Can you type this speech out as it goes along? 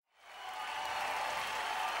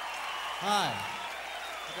Hi.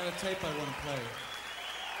 I got a tape I want to play.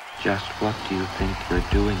 Just what do you think you're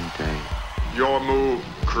doing, Dave? Your move,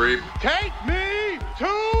 creep. Take me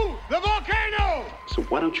to the volcano! So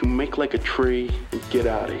why don't you make like a tree and get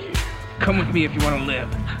out of here? Come with me if you want to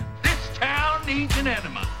live. This town needs an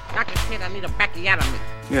enema. Dr. Kid, I need a backiotomy.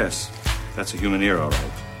 Yes, that's a human ear, all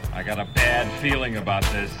right. I got a bad feeling about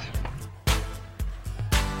this.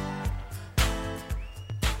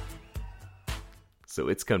 So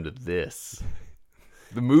it's come to this.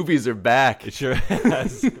 The movies are back. It sure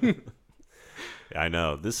has. I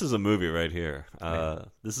know. This is a movie right here.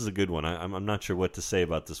 This is a good one. I'm not sure what to say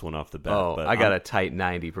about this one off the bat. Oh, but I got a tight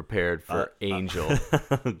 90 prepared for Angel.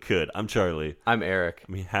 Good. I'm Charlie. I'm Eric.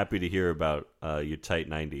 I'm happy to hear about your tight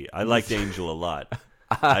 90. I liked Angel a lot.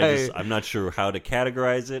 I'm not sure how to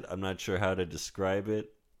categorize it. I'm not sure how to describe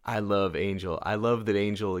it. I love Angel. I love that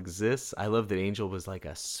Angel exists. I love that Angel was like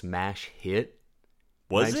a smash hit.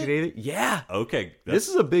 Was it? Yeah. Okay. This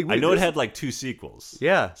is a big movie. I know it had like 2 sequels.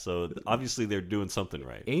 Yeah. So obviously they're doing something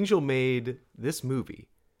right. Angel made this movie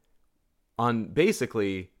on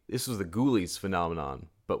basically, this was the Ghoulies phenomenon,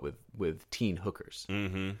 but with teen hookers.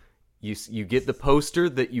 Mm-hmm. You get the poster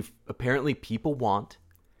that apparently people want.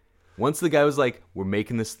 Once the guy was like, we're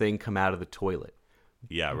making this thing come out of the toilet.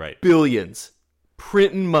 Yeah, right. Billions.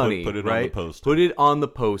 Printing money. Put it right? on the poster. Put it on the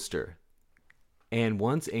poster. And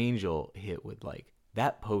once Angel hit with like,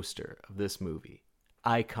 that poster of this movie,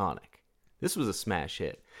 iconic. This was a smash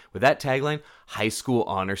hit. With that tagline, high school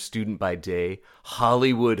honor student by day,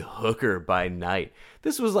 Hollywood hooker by night.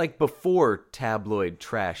 This was like before tabloid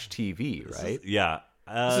trash TV, right?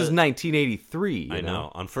 This is 1983. I know.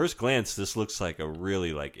 On first glance, this looks like a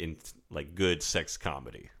really good sex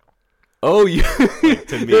comedy. Oh, yeah.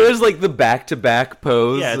 To me. There's like the back-to-back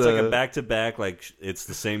pose. Yeah, it's like a back-to-back. Like it's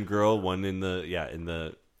the same girl, one in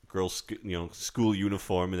the girls' school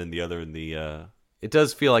uniform, and then the other in the. It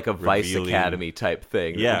does feel like a revealing... Vice Academy type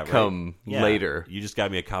thing. Yeah, that would come later. You just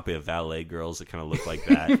got me a copy of Valet Girls that kind of look like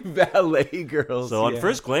that. Valet Girls. So on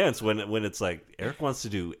first glance, when it's like Eric wants to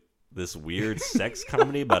do this weird sex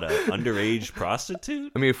comedy about an underage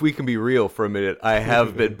prostitute. I mean, if we can be real for a minute, I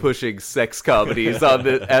have been pushing sex comedies on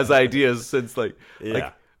as ideas since like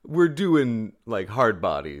we're doing like Hard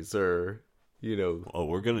Bodies or. Oh,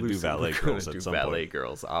 we're gonna do Valet Girls at some point. Valet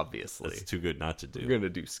Girls, obviously. It's too good not to do. We're gonna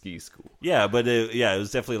do Ski School. Yeah, but it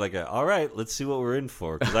was definitely like all right, let's see what we're in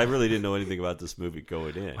for, because I really didn't know anything about this movie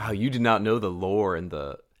going in. Wow, you did not know the lore and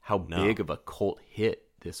how big of a cult hit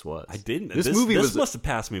this was. I didn't. This must have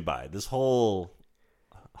passed me by. This whole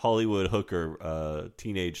Hollywood hooker,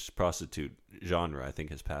 teenage prostitute genre, I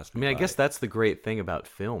think, has passed me by. I guess that's the great thing about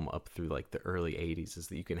film up through like the early 80s is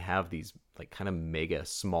that you can have these like kind of mega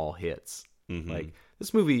small hits. Mm-hmm. Like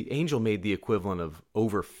this movie, Angel made the equivalent of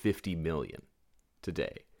over 50 million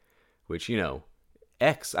today, which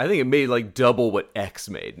X. I think it made like double what X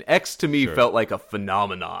made. And X to me felt like a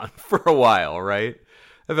phenomenon for a while, right?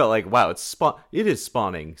 I felt like wow, it is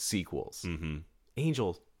spawning sequels. Mm-hmm.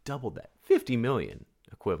 Angel doubled that, 50 million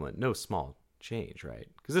equivalent, no small change, right?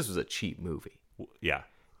 Because this was a cheap movie. Yeah,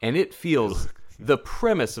 and it feels the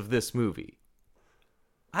premise of this movie.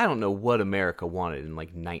 I don't know what America wanted in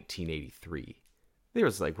like 1983. It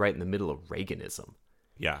was like right in the middle of Reaganism.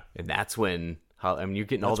 Yeah. And that's when, you're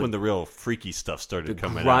getting that's when the real freaky stuff started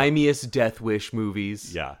coming out. The grimiest Death Wish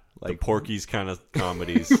movies. Yeah. Like the Porky's kind of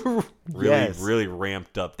comedies. Really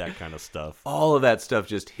ramped up that kind of stuff. All of that stuff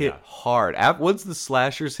just hit hard. Once the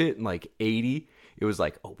slashers hit in like 80, it was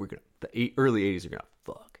like, oh, the early 80s are going to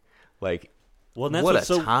fuck. Like, well, and what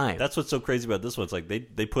a time. That's what's so crazy about this one. It's like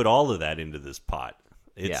they put all of that into this pot.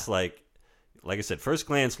 It's like I said, first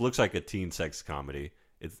glance looks like a teen sex comedy.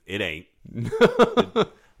 It ain't.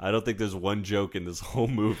 I don't think there's one joke in this whole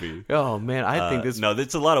movie. Oh man, I think this. No,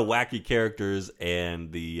 it's a lot of wacky characters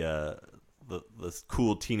and the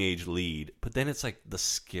cool teenage lead. But then it's like the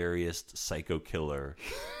scariest psycho killer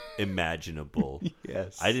imaginable.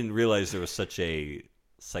 Yes, I didn't realize there was such a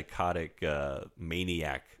psychotic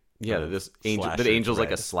maniac. Yeah, Angel's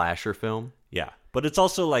like a slasher film. Yeah, but it's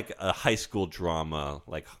also like a high school drama,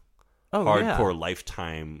 like hardcore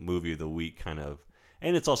Lifetime movie of the week kind of.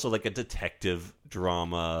 And it's also like a detective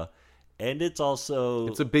drama. And it's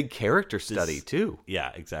a big character study too.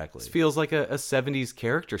 Yeah, exactly. It feels like a 70s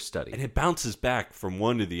character study. And it bounces back from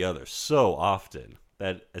one to the other so often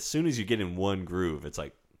that as soon as you get in one groove, it's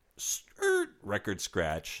like record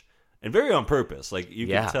scratch. And very on purpose. Like you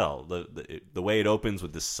can tell the way it opens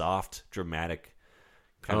with this soft, dramatic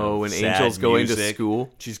kind of when sad Angel's going music. to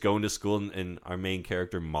school. She's going to school, and our main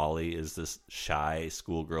character Molly is this shy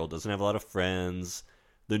schoolgirl, doesn't have a lot of friends.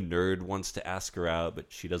 the nerd wants to ask her out, but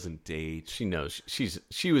she doesn't date. She knows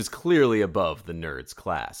she was clearly above the nerds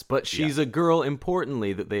class, but she's a girl,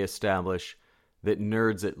 importantly, that they establish that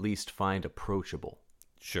nerds at least find approachable.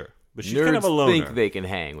 Sure. But she's nerds kind of a loner. think they can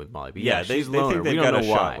hang with Molly, but they she's loner. think they've we don't got know a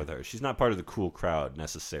why. shot with her. She's not part of the cool crowd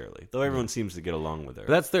necessarily, though everyone seems to get along with her.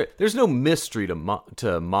 But there's no mystery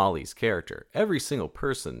to Molly's character. Every single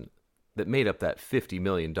person that made up that $50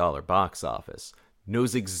 million box office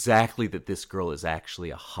knows exactly that this girl is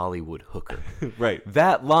actually a Hollywood hooker. Right.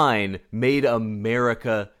 That line made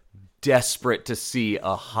America desperate to see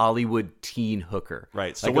a Hollywood teen hooker.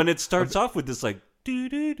 Right. So when it starts off with this like do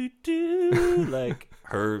do do do like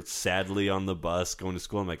her sadly on the bus going to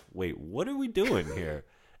school, I'm like, wait, what are we doing here?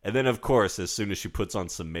 And then of course, as soon as she puts on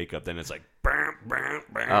some makeup, then it's like bam, bam,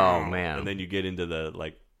 bam. Oh man. And then you get into the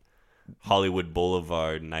like Hollywood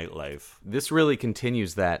Boulevard nightlife. This really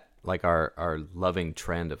continues that like our loving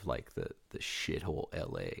trend of like the shithole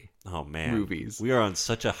LA movies. We are on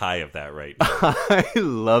such a high of that right now. I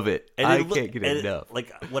love it. And I can't get enough.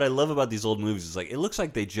 Like what I love about these old movies is like it looks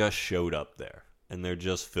like they just showed up there and they're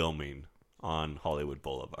just filming on Hollywood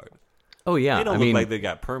Boulevard. Oh yeah. They don't look like they've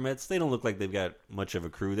got permits. They don't look like they've got much of a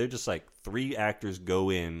crew. They're just like 3 actors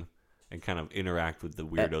go in and kind of interact with the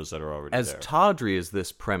weirdos that are already there. As tawdry as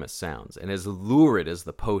this premise sounds, and as lurid as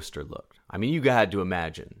the poster looked, I mean, you had to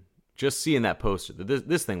imagine, just seeing that poster, that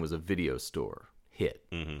this thing was a video store hit.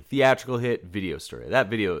 Mm-hmm. Theatrical hit, video store. That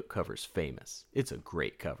video cover's famous. It's a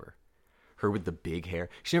great cover. Her with the big hair.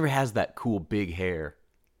 She never has that cool big hair.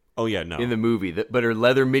 Oh, yeah, no. In the movie. But her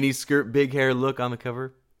leather miniskirt, big hair look on the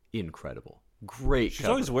cover, incredible. Great She's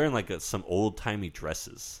cover. always wearing like some old-timey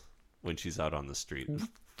dresses when she's out on the street.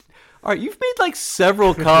 All right, you've made like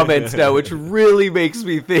several comments now, which really makes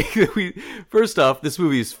me think that first off, this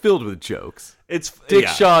movie is filled with jokes. Dick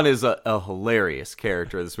Shawn is a hilarious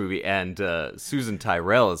character in this movie, and Susan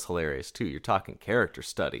Tyrrell is hilarious too. You're talking character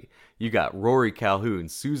study. You got Rory Calhoun,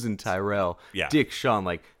 Susan Tyrrell, Dick Shawn.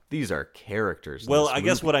 Like these are characters. Well, I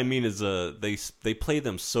guess what I mean is they play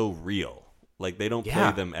them so real. Like they don't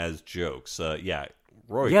play them as jokes.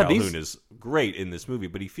 Rory Calhoun is great in this movie,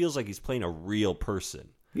 but he feels like he's playing a real person.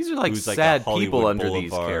 These are like sad people under these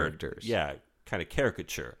characters. Yeah, kind of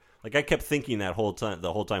caricature. Like I kept thinking the whole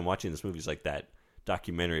time watching this movie is like that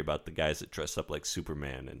documentary about the guys that dress up like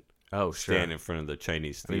Superman and stand in front of the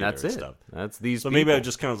Chinese theater that's and it. stuff. That's these. So people. maybe I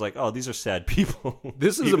just kind of was like, oh, these are sad people.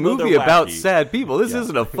 This is a movie about sad people. This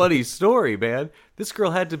isn't a funny story, man. This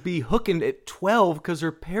girl had to be hooking at 12 because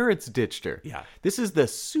her parents ditched her. Yeah, this is the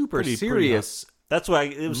super serious. That's why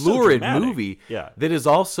it was lurid so movie. that is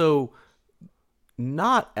also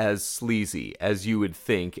not as sleazy as you would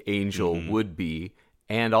think Angel would be,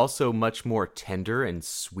 and also much more tender and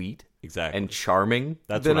sweet, and charming.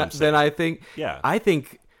 Than I think. Yeah, I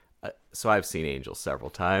think. So I've seen Angel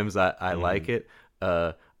several times. I like it.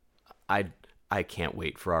 I can't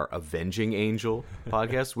wait for our Avenging Angel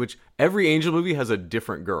podcast, which every Angel movie has a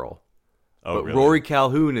different girl. Oh, but really? Rory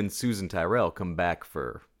Calhoun and Susan Tyrrell come back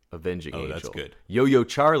for Avenging Angel. That's good. Yo-Yo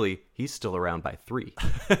Charlie, he's still around by 3.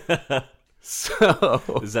 So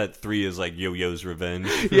is that 3 is like Yo-Yo's revenge?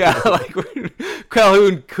 Yeah, like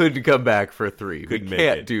Calhoun could come back for 3. We Couldn't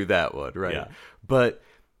can't do that one, right? Yeah. But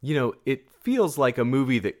it feels like a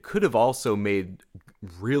movie that could have also made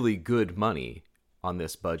really good money on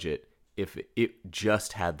this budget if it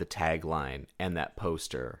just had the tagline and that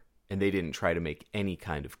poster, and they didn't try to make any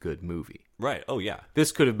kind of good movie. Right. Oh yeah.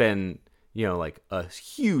 This could have been, like a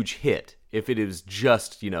huge hit if it was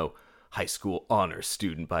just, high school honors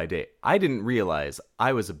student by day. I didn't realize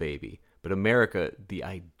I was a baby, but America,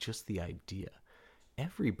 just the idea,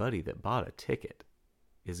 everybody that bought a ticket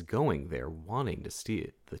is going there wanting to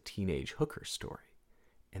see the teenage hooker story,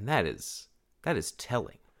 and that is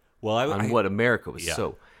telling. Well, on what America was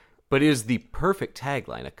so. But it is the perfect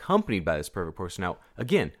tagline, accompanied by this perfect poster. Now,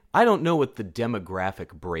 again, I don't know what the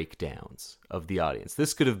demographic breakdowns of the audience.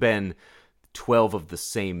 This could have been 12 of the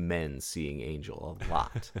same men seeing Angel a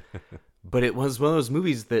lot. But it was one of those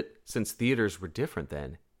movies that, since theaters were different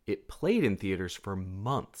then, it played in theaters for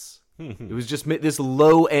months. It was just this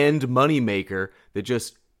low-end moneymaker that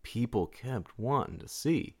just people kept wanting to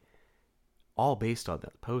see. All based on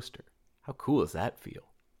that poster. How cool does that feel?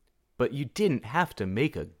 But you didn't have to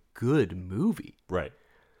make a good movie. Right.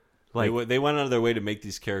 Like they went out of their way to make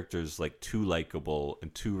these characters like too likable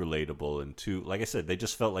and too relatable and too, like I said, they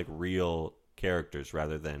just felt like real characters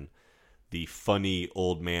rather than the funny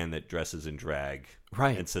old man that dresses in drag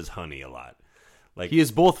and says honey a lot. Like he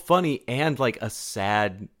is both funny and like a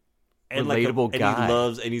sad, relatable guy.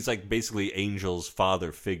 And he's like basically Angel's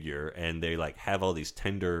father figure, and they like have all these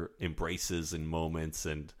tender embraces and moments,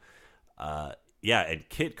 and Yeah, and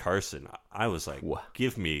Kit Carson, I was like,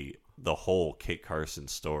 give me the whole Kit Carson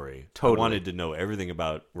story. Totally. I wanted to know everything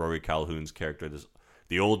about Rory Calhoun's character,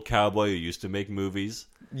 the old cowboy who used to make movies.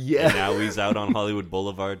 Yeah. And now he's out on Hollywood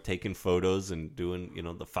Boulevard taking photos and doing,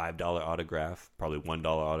 the $5 autograph, probably $1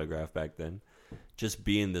 autograph back then. Just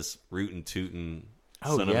being this rootin' tootin'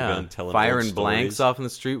 son of a gun telling firing old blanks stories. off in the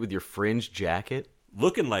street with your fringe jacket.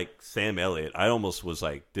 Looking like Sam Elliott. I almost was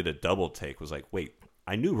like, did a double take. Was like, wait,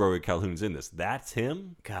 I knew Rory Calhoun's in this. That's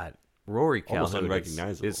him? God, Rory Almost Calhoun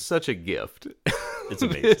unrecognizable. is such a gift. It's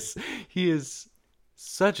amazing. He is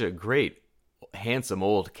such a great, handsome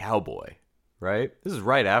old cowboy, right? This is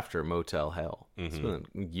right after Motel Hell. It's been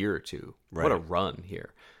a year or two. Right. What a run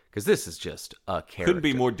here. Because this is just a character. Couldn't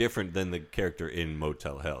be more different than the character in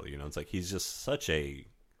Motel Hell. It's like he's just such a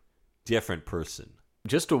different person.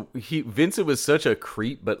 Vincent was such a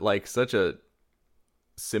creep, but like such a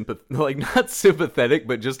not sympathetic,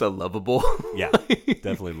 but just a lovable. Yeah,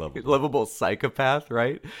 definitely lovable. Lovable psychopath,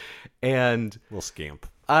 right? And little scamp.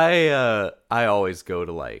 I always go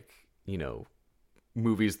to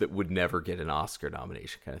movies that would never get an Oscar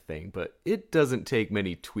nomination kind of thing, but it doesn't take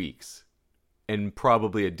many tweaks and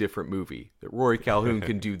probably a different movie that Rory Calhoun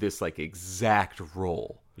can do this like exact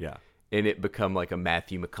role. Yeah. And it become like a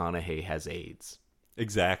Matthew McConaughey has AIDS.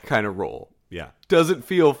 Exactly. Kind of role. Yeah. Doesn't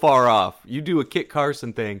feel far off. You do a Kit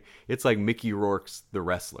Carson thing, it's like Mickey Rourke's The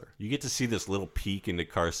Wrestler. You get to see this little peek into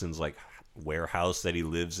Carson's like warehouse that he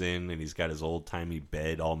lives in, and he's got his old-timey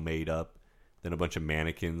bed all made up. Then a bunch of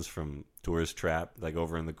mannequins from Tourist Trap like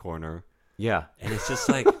over in the corner. Yeah. And it's just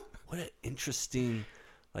like, what an interesting...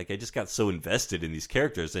 Like, I just got so invested in these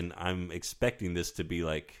characters, and I'm expecting this to be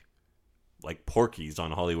like Porky's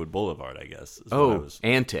on Hollywood Boulevard, I guess.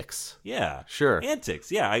 Antics. Yeah. Sure. Antics.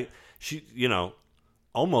 Yeah. She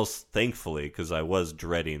almost thankfully, because I was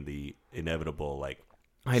dreading the inevitable,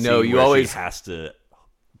 I know, you where always... she has to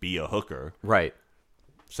be a hooker. Right.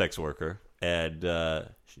 Sex worker. And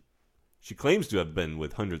she claims to have been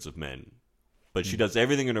with hundreds of men, but she does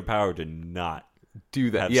everything in her power to not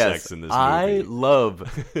do that. Have yes, sex in this movie. I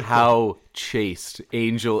love how chaste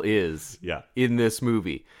Angel is. Yeah. In this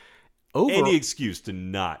movie, any excuse to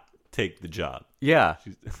not take the job. Yeah,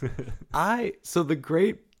 so the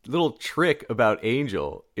great little trick about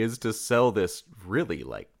Angel is to sell this really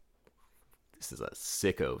this is a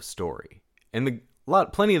sicko story, and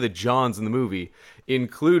plenty of the Johns in the movie,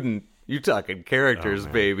 including you talking characters,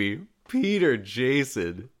 baby, Peter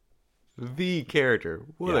Jason. The character.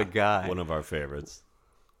 What a guy. One of our favorites.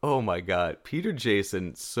 Oh my God. Peter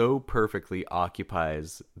Jason so perfectly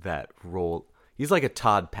occupies that role. He's like a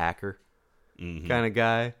Todd Packer kind of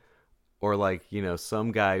guy. Or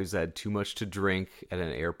some guy who's had too much to drink at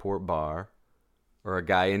an airport bar. Or a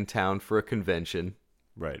guy in town for a convention.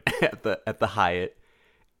 Right. at the Hyatt.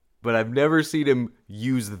 But I've never seen him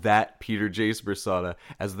use that Peter Jason persona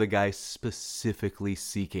as the guy specifically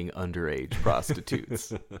seeking underage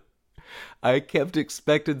prostitutes. I kept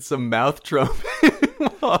expecting some mouth trumpet.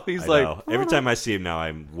 He's every time I see him now,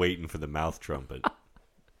 I'm waiting for the mouth trumpet.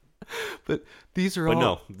 But these are But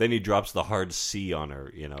no, then he drops the hard C on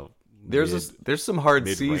her, There's some hard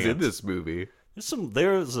C's mid-rant. in this movie.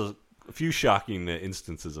 There's a few shocking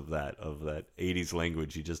instances of that 80s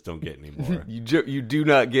language you just don't get anymore. You do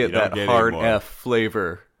not get that hard F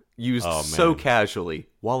flavor used so casually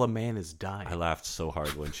while a man is dying. I laughed so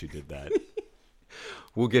hard when she did that.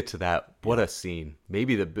 We'll get to that. What a scene.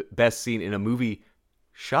 Maybe the best scene in a movie,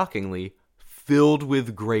 shockingly, filled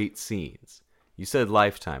with great scenes. You said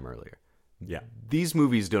Lifetime earlier. Yeah. These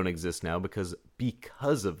movies don't exist now because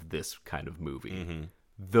of this kind of movie.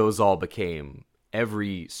 Those all became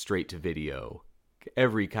every straight-to-video,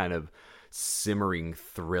 every kind of simmering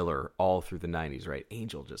thriller all through the 90s, right?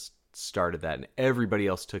 Angel just started that, and everybody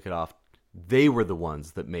else took it off. They were the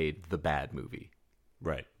ones that made the bad movie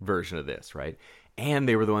version of this, right? And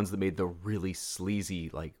they were the ones that made the really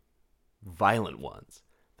sleazy, violent ones.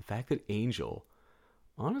 The fact that Angel,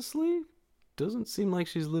 honestly, doesn't seem like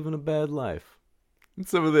she's living a bad life. And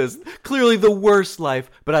some of this, clearly the worst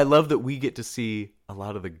life, but I love that we get to see a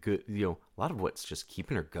lot of the good, a lot of what's just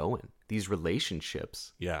keeping her going. These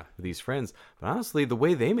relationships with these friends. But honestly, the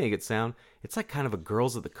way they make it sound, it's like kind of a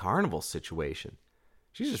Girls at the Carnival situation.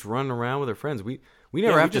 She's just running around with her friends. We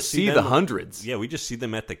never have to see the hundreds. Yeah, we just see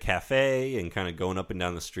them at the cafe and kind of going up and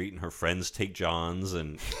down the street, and her friends take Johns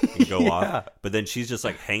and go off. But then she's just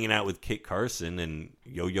hanging out with Kit Carson and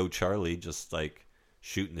Yo-Yo Charlie, just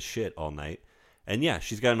shooting the shit all night. And yeah,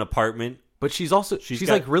 she's got an apartment. But she's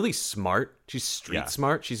really smart. She's street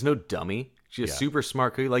smart. She's no dummy. She's a super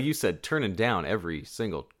smart cookie. Like you said, turning down every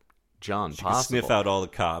single John She possible. can sniff out all the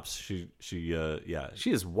cops. She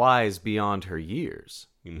is wise beyond her years,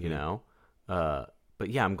 Mm-hmm. you know. But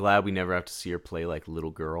yeah, I'm glad we never have to see her play like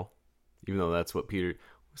little girl, even though that's what Peter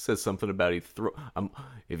says something about. If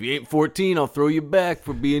you ain't 14, I'll throw you back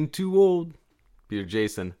for being too old. Peter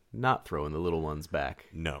Jason not throwing the little ones back.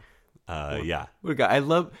 No, yeah. What a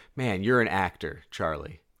guy! Man, you're an actor,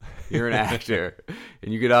 Charlie. You're an actor,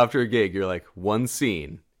 and you get off to a gig. You're like, one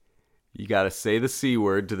scene. You got to say the C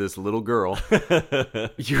word to this little girl.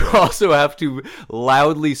 You also have to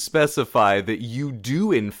loudly specify that you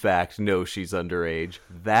do, in fact, know she's underage.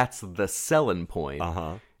 That's the selling point.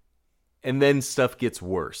 Uh-huh. And then stuff gets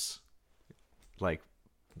worse. Like,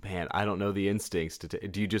 man, I don't know the instincts.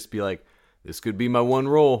 Do you just be like, this could be my one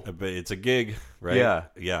role? But it's a gig, right? Yeah.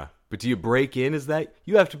 Yeah. But do you break in? Is that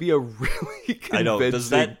you have to be a really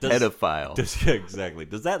convincing pedophile? Yeah, exactly.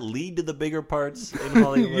 Does that lead to the bigger parts in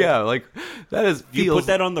Hollywood? Yeah, like that is. Do you put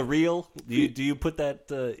that on the reel? Do you put that?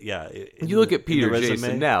 You look at Peter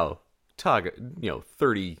Jason now.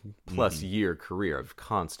 30 plus year career of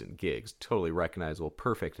constant gigs, totally recognizable,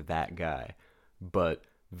 perfect that guy. But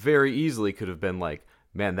very easily could have been like,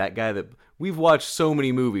 man, that guy that we've watched so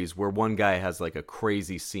many movies where one guy has like a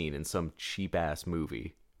crazy scene in some cheap ass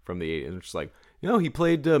movie from the 80s. And it's like, he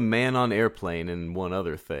played Man on Airplane and one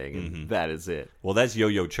other thing, and that is it. Well, that's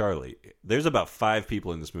Yo-Yo Charlie. There's about 5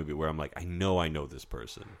 people in this movie where I'm like, I know this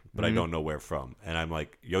person, but I don't know where from. And I'm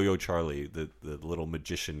like, Yo-Yo Charlie, the little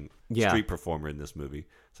magician street performer in this movie.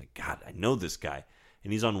 It's like, God, I know this guy.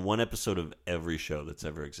 And he's on one episode of every show that's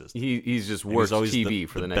ever existed. He's just worked TV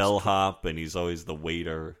for the next... bellhop, and he's always the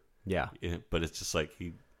waiter. Yeah. But it's just like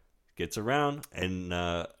he gets around, and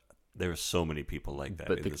there are so many people like that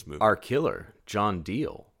in this movie. Our killer, John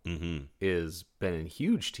Deal, is been in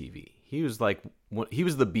huge TV. He was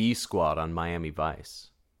the B squad on Miami Vice.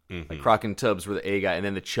 Like Croc and Tubbs were the A guy, and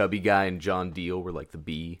then the chubby guy and John Deal were like the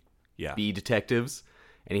B detectives.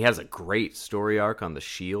 And he has a great story arc on The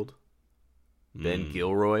Shield. Ben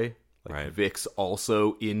Gilroy, right. Vic's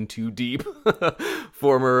also in too deep,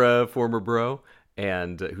 former bro,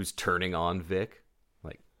 and who's turning on Vic.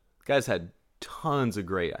 Like, guys had tons of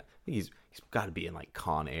great. I think he's got to be in like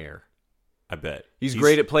Con Air. I bet he's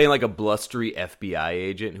great at playing like a blustery FBI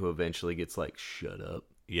agent who eventually gets like shut up.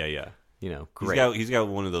 Yeah. Great. He's got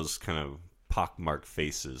one of those kind of pockmarked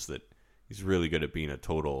faces that he's really good at being a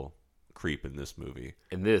total creep in this movie.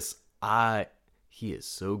 In this, he is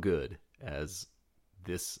so good as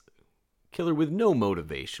this killer with no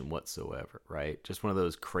motivation whatsoever, right? Just one of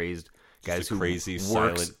those crazed guys who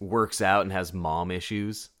works out and has mom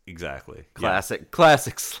issues. Exactly.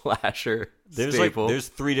 Classic slasher staple. There's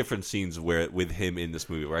 3 different scenes with him in this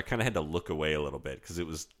movie where I kind of had to look away a little bit because it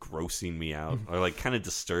was grossing me out or like kind of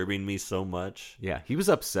disturbing me so much. Yeah, he was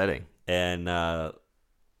upsetting. And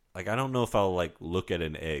like I don't know if I'll like look at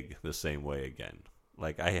an egg the same way again.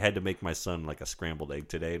 Like, I had to make my son, like, a scrambled egg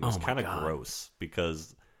today, and it was kind of gross,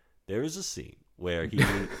 because there is a scene where he...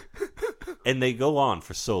 and they go on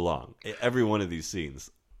for so long, every one of these scenes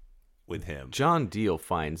with him. John Deal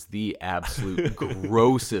finds the absolute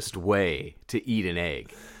grossest way to eat an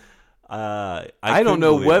egg. I don't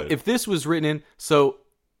know if this was written in... So,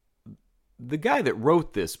 the guy that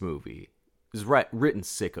wrote this movie has written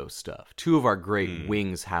sicko stuff. 2 of our great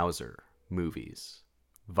Wings Hauser movies,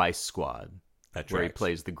 Vice Squad... where he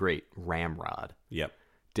plays the great Ramrod. Yep.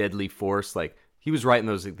 Deadly Force. Like, he was writing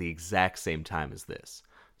those at the exact same time as this.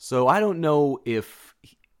 So I don't know if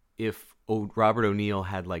Robert O'Neill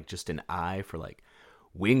had, like, just an eye for, like,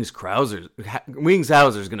 Wings Hauser's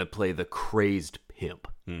going to play the crazed pimp.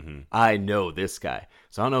 I know this guy.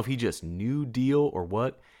 So I don't know if he just knew Deal or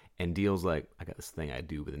what. And Deal's like, I got this thing I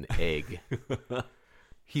do with an egg.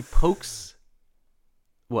 He pokes...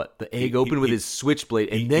 the egg open with his switchblade,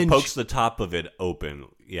 and then he pokes the top of it open.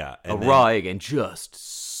 Yeah, and raw egg, and just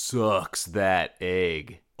sucks that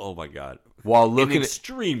egg. Oh my God! While looking at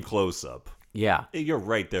extreme close up. Yeah, you're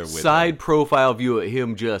right there with side profile view of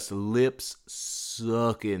him just lips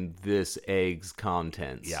sucking this egg's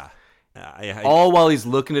contents. Yeah, all while he's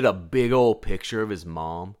looking at a big old picture of his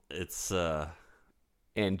mom. It's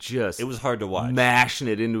and just it was hard to watch, mashing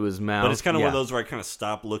it into his mouth. But it's kind of one of those where I kind of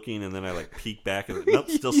stop looking and then I like peek back and nope,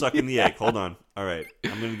 still sucking the egg. Hold on, all right,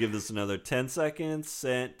 I'm gonna give this another 10 seconds.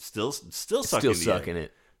 And still sucking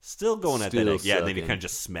it, still going at that egg. Yeah, and then he kind of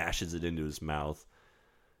just smashes it into his mouth.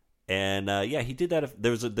 And he did that.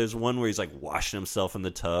 There's one where he's like washing himself in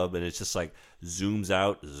the tub, and it's just like zooms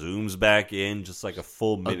out, zooms back in, just like a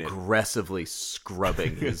full minute, aggressively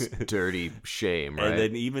scrubbing his dirty shame. Right, and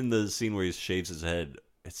then even the scene where he shaves his head,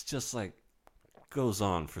 it's just like goes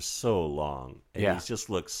on for so long, and he just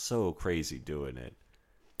looks so crazy doing it.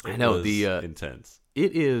 It I know was the intense.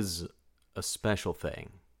 It is a special thing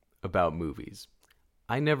about movies.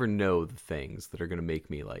 I never know the things that are going to make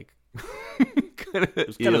me like kind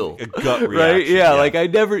of ill, a gut reaction, right? Yeah, yeah. like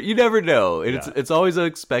you never know. And Yeah. it's always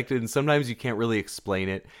unexpected, and sometimes you can't really explain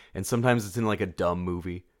it, and sometimes it's in like a dumb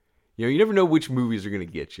movie. You know, you never know which movies are going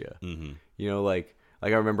to get you. Mm-hmm. You know, like I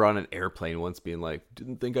remember on an airplane once being like,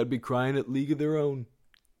 didn't think I'd be crying at League of Their Own.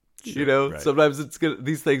 Sure, You know, right. sometimes it's gonna,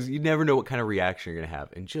 these things, you never know what kind of reaction you're gonna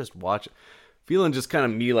have, and just watch, feeling just kind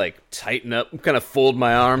of me like tighten up, kind of fold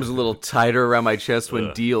my arms a little tighter around my chest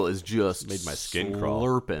when Deal is just Made my skin crawl.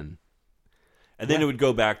 slurping. And then it would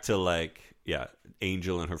go back to like,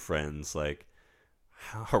 Angel and her friends like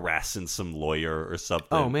harassing some lawyer or something.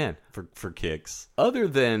 Oh, man. for kicks. Other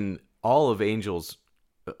than all of Angel's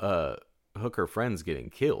hooker friends getting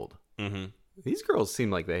killed, these girls seem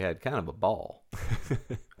like they had kind of a ball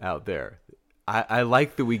out there. I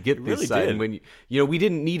like that we get this really side. did. And when you know, we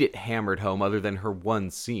didn't need it hammered home other than her one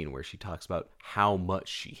scene where she talks about how much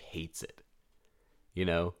she hates it. You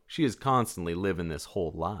know, she is constantly living this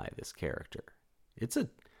whole lie, this character.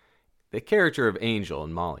 The character of Angel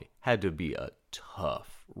and Molly had to be a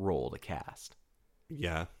tough role to cast.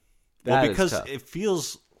 Yeah. That is because tough. it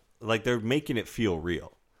feels like they're making it feel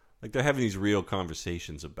real. Like they're having these real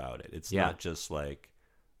conversations about it. It's not just like,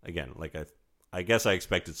 again, like I guess I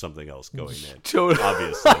expected something else going in. Totally.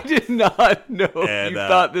 Obviously. I did not know And, you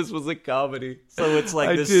thought this was a comedy. So it's like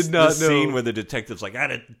I this, did not this know. scene where the detective's like, I had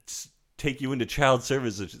to take you into child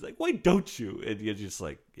services. And she's like, why don't you? And you're just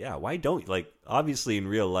like, yeah, why don't you? Like, obviously in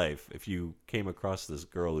real life, if you came across this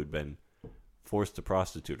girl who'd been forced to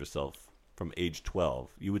prostitute herself from age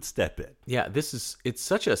 12, you would step in. Yeah, it's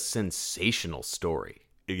such a sensational story.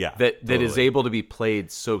 Yeah. That is totally. able to be played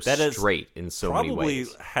so That is straight in so many Probably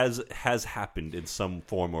ways. has happened in some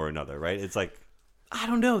form or another, right? It's like I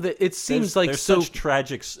don't know, that it seems like there's so such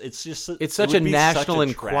tragic. It's just it's it such would a be National such a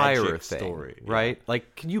Enquirer tragic thing, story, yeah. right?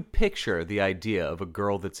 Like, can you picture the idea of a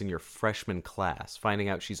girl that's in your freshman class finding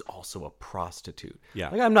out she's also a prostitute? Yeah.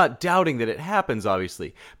 Like, I'm not doubting that it happens,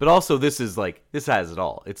 obviously, but also this has it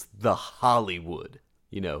all. It's the Hollywood,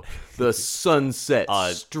 you know, the Sunset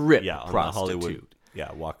Strip on prostitute. the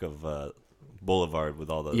Hollywood, walk of Boulevard with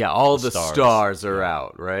all the all the stars are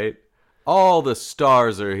out, right? All the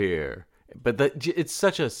stars are here. But it's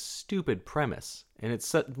such a stupid premise, and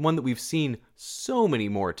it's one that we've seen so many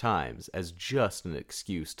more times as just an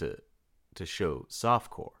excuse to show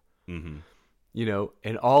softcore. Mm-hmm. You know,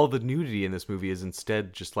 and all the nudity in this movie is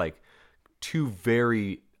instead just like two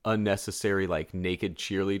very unnecessary, like, naked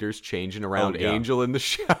cheerleaders changing around Angel in the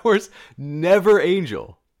showers. Never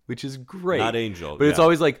Angel. Which is great. Not Angel. But it's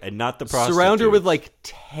always like, and not the prostitutes. surround her with like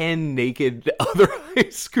 10 naked other high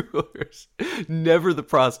schoolers. Never the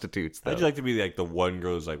prostitutes, though. I'd like to be like the one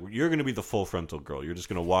girl who's like, you're going to be the full frontal girl. You're just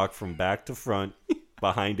going to walk from back to front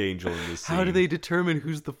behind Angel in this scene. How do they determine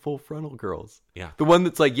who's the full frontal girls? Yeah. The one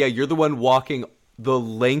that's like, you're the one walking the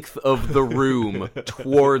length of the room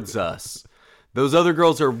towards us. Those other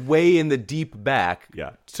girls are way in the deep back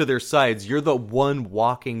to their sides. You're the one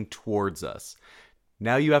walking towards us.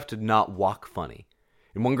 Now you have to not walk funny.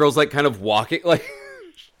 And one girl's like kind of walking, like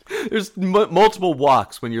there's multiple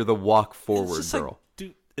walks when you're the walk forward girl. Like,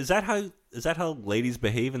 dude, is that how ladies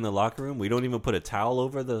behave in the locker room? We don't even put a towel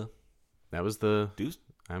over the. That was the. Deuce?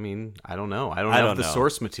 I mean, I don't know. I don't have the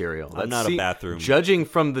source material. I'm not a bathroom. Judging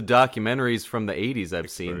from the documentaries from the 80s I've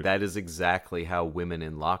seen, that is exactly how women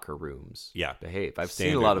in locker rooms behave. I've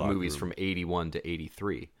seen a lot of movies from 81 to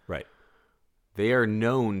 83. Right. They are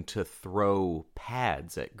known to throw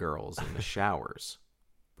pads at girls in the showers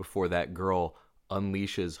before that girl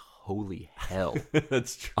unleashes holy hell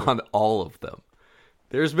That's true. on all of them.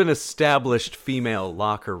 There's been established female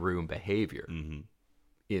locker room behavior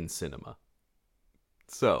in cinema.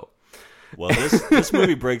 So, well, this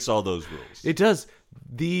movie breaks all those rules. It does.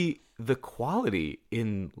 The quality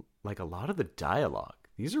in like a lot of the dialogue.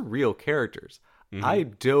 These are real characters. I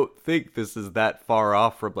don't think this is that far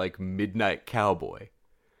off from like Midnight Cowboy.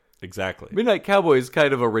 Exactly. Midnight Cowboy is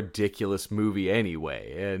kind of a ridiculous movie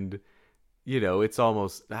anyway, and you know, it's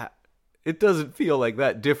almost that it doesn't feel like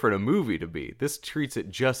that different a movie to me. This treats it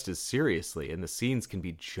just as seriously, and the scenes can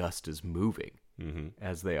be just as moving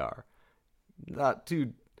as they are. Not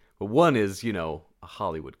too, but one is, you know, a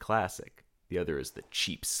Hollywood classic. The other is the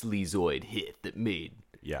cheap sleazoid hit that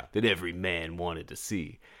that every man wanted to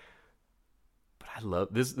see. But I love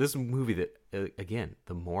this movie that, again,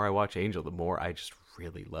 the more I watch Angel, the more I just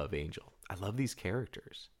really love Angel. I love these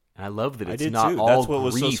characters. And I love that it's not all That's what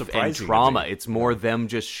was so grief surprising and to trauma. me. It's more them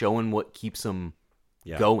just showing what keeps them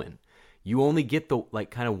going. You only get the like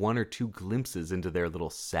kind of one or two glimpses into their little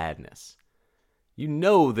sadness. you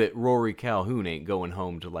know that Rory Calhoun ain't going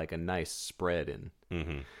home to like a nice spread and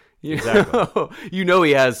Exactly. You know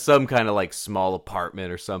he has some kind of like small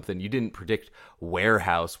apartment or something. You didn't predict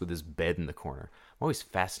warehouse with his bed in the corner. I'm always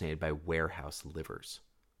fascinated by warehouse livers.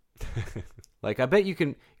 Like, I bet you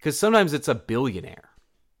can, because sometimes it's a billionaire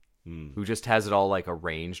who just has it all like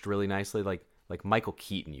arranged really nicely. Like Michael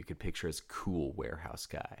Keaton, you could picture as cool warehouse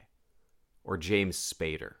guy, or James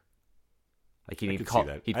Spader. Like he'd call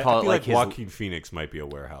it like his, Joaquin Phoenix might be a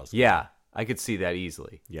warehouse guy. Yeah, I could see that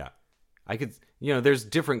easily. Yeah. I could, there's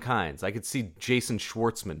different kinds. I could see Jason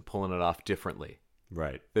Schwartzman pulling it off differently,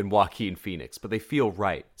 Right. than Joaquin Phoenix, but they feel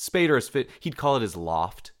right. Spader is fit. He'd call it his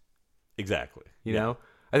loft. Exactly. You know,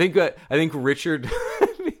 I think Richard,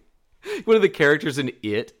 one of the characters in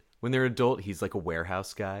It, when they're adult, he's like a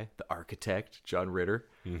warehouse guy, the architect, John Ritter.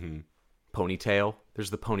 Mm-hmm. Ponytail.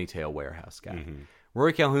 There's the ponytail warehouse guy. Mm-hmm.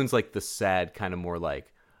 Rory Calhoun's like the sad, kind of more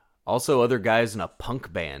like, also other guys in a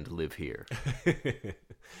punk band live here.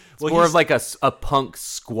 It's more of like a punk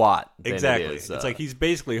squat than exactly. it is. It's like he's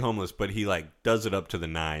basically homeless, but he like does it up to the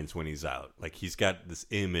nines when he's out. Like he's got this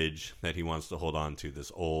image that he wants to hold on to,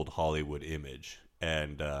 this old Hollywood image.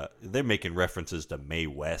 And they're making references to Mae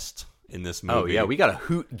West in this movie. Oh yeah, we got a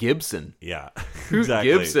Hoot Gibson. Yeah, Hoot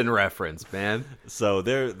exactly. Gibson reference, man. So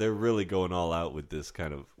they're really going all out with this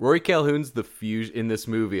kind of. Rory Calhoun's the fusion in this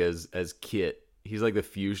movie as Kit. He's like the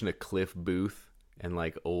fusion of Cliff Booth and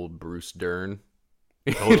like old Bruce Dern.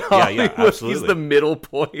 Oh, yeah, absolutely. He's the middle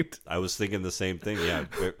point. I was thinking the same thing. Yeah,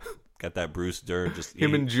 got that Bruce Dern. Just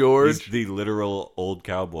him and George. He's the literal old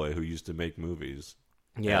cowboy who used to make movies.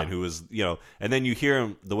 Yeah, and who was, and then you hear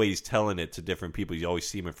him the way he's telling it to different people. You always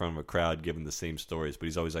see him in front of a crowd giving the same stories, but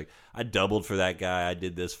he's always like, "I doubled for that guy. I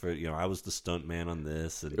did this for I was the stunt man on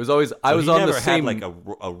this." And it was always I was he on never the same had like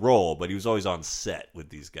a role, but he was always on set with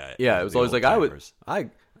these guys. Yeah, it was always like I was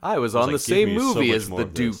on the same movie as the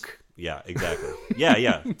Duke. Yeah, exactly.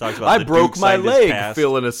 Yeah. Talks about I broke my leg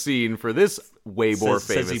filling a scene for this way more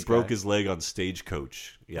famous. Says he broke his leg on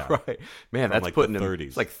Stagecoach. Yeah, right. Man, that's like putting the him. 30s.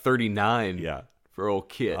 It's like 39. Yeah. For old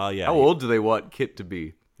Kit. Oh, yeah. How old do they want Kit to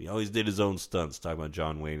be? He always did his own stunts, talking about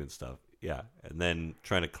John Wayne and stuff. Yeah, and then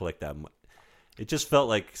trying to collect that. It just felt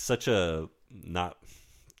like such a not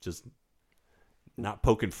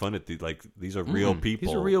poking fun at these are real people.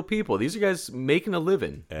 These are real people. These are guys making a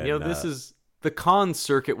living. And, this is the con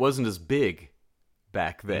circuit wasn't as big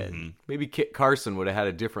back then. Mm-hmm. Maybe Kit Carson would have had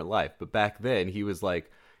a different life, but back then he was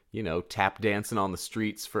like, tap dancing on the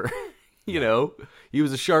streets for. He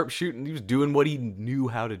was a sharpshooter. He was doing what he knew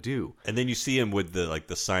how to do. And then you see him with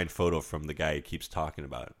the signed photo from the guy he keeps talking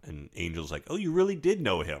about, and Angel's like, "Oh, you really did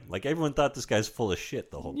know him." Like everyone thought this guy's full of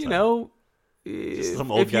shit the whole time.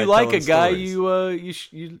 If you like a guy, he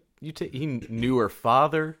knew her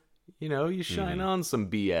father. You shine on some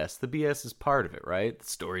BS. The BS is part of it, right? The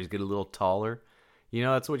stories get a little taller.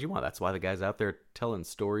 That's what you want. That's why the guy's out there telling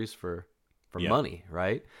stories for money,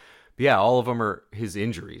 right? Yeah, all of them are his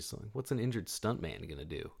injuries. Like, what's an injured stuntman going to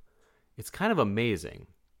do? It's kind of amazing.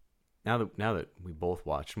 Now that we both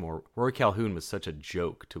watched more, Rory Calhoun was such a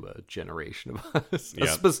joke to a generation of us.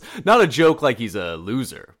 Yeah. Not a joke like he's a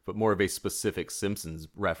loser, but more of a specific Simpsons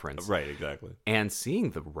reference. Right, exactly. And seeing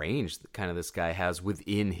the range that kind of this guy has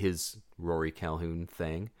within his Rory Calhoun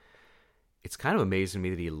thing, it's kind of amazing to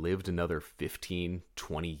me that he lived another 15,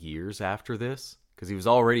 20 years after this, because he was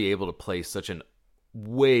already able to play such an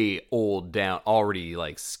way old down, already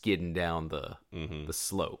like skidding down the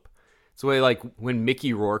slope. It's the way like when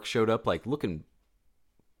Mickey Rourke showed up, like looking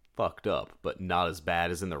fucked up, but not as bad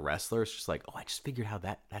as in The Wrestler. It's just like, I just figured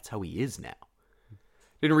that's how he is now.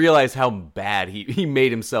 Didn't realize how bad he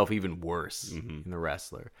made himself even worse in The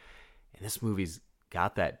Wrestler. And this movie's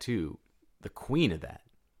got that too. The queen of that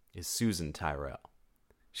is Susan Tyrrell.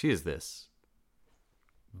 She is this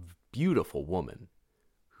beautiful woman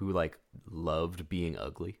who like loved being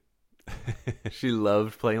ugly. She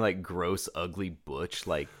loved playing like gross, ugly butch.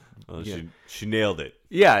 Like, she nailed it.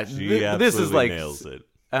 Yeah, this is like nails it.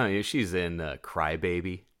 I don't know. She's in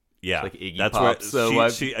Crybaby. Yeah, like Iggy that's Pop. What so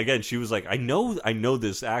she was like, I know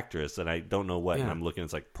this actress, and I don't know what. Yeah. And I'm looking.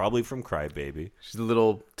 It's like probably from Crybaby. She's a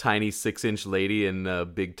little tiny 6-inch lady in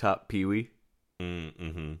Big Top Pee Wee.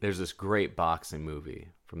 Mm-hmm. There's this great boxing movie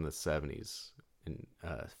from the 70s in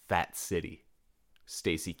Fat City.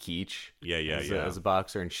 Stacy Keach, as a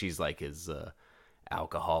boxer, and she's like his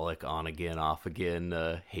alcoholic, on again, off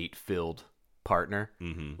again, hate-filled partner.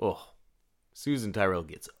 Mm-hmm. Oh, Susan Tyrrell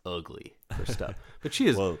gets ugly for stuff, but she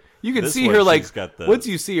is. Well, you can see her like once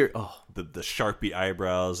you see her, the Sharpie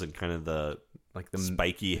eyebrows and kind of the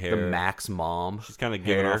spiky hair, the Max mom. She's kind of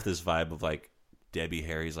giving off this vibe of like Debbie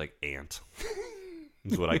Harry's like aunt.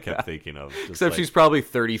 is what I kept thinking of. Just Except she's probably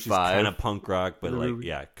 35. She's kind of punk rock, but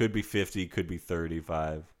could be 50, could be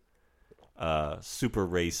 35. Super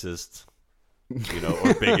racist,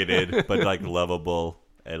 or bigoted, but like lovable,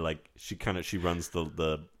 and like she runs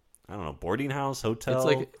the I don't know, boarding house, hotel.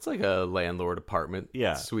 It's like a landlord apartment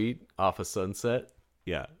suite off of Sunset.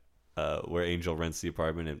 Yeah. Where Angel rents the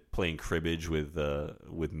apartment and playing cribbage with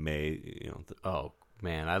May. Oh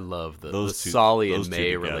man, I love the Solly and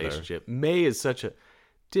May relationship. May is such a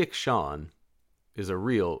Dick Shawn is a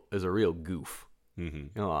real goof.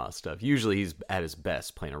 Mm-hmm. A lot of stuff. Usually he's at his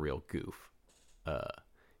best playing a real goof.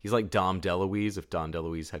 He's like Dom DeLuise if Dom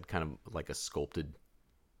DeLuise had kind of like a sculpted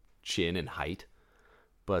chin and height.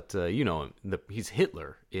 But he's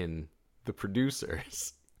Hitler in The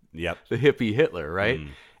Producers. Yep, the hippie Hitler, right?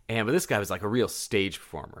 But this guy was like a real stage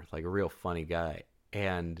performer, like a real funny guy,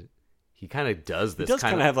 and he kind of does this. He does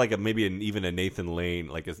kind of have like even a Nathan Lane,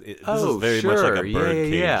 like this is very much like a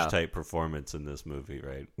Birdcage type performance in this movie,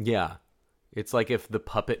 right? Yeah, it's like if the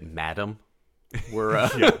puppet Madam were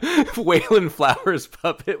if Waylon Flowers'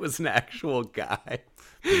 puppet was an actual guy.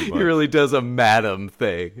 He really does a Madam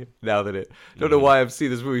thing. Now that don't know why I've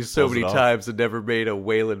seen this movie so many times and never made a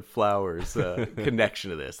Waylon Flowers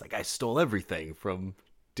connection to this. Like I stole everything from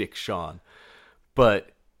Dick Shawn,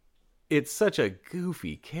 but it's such a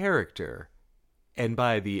goofy character, and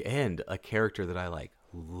by the end, a character that I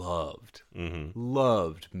loved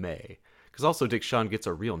May, because also Dick Shawn gets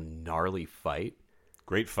a real gnarly fight,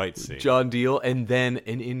 great fight scene, John Deal, and then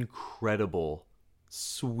an incredible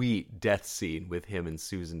sweet death scene with him and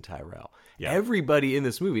Susan Tyrrell. Yeah. Everybody in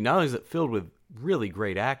this movie, not only is it filled with really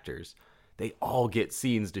great actors, they all get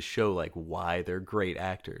scenes to show why they're great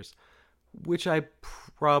actors, which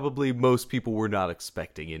probably most people were not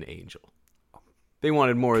expecting in Angel. They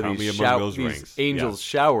wanted more of these Angels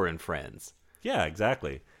showering friends. Yeah,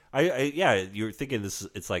 exactly. You're thinking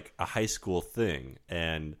it's like a high school thing,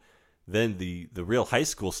 and then the real high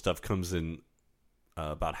school stuff comes in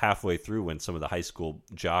about halfway through when some of the high school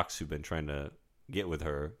jocks who've been trying to get with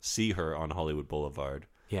her see her on Hollywood Boulevard.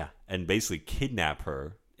 Yeah. And basically kidnap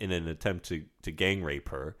her in an attempt to gang rape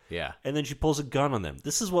her. Yeah. And then she pulls a gun on them.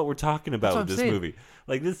 This is what we're talking about with this movie.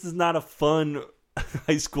 Like, this is not a fun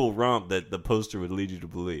high school romp that the poster would lead you to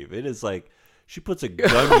believe. It is like she puts a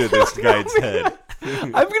gun to this guy's head.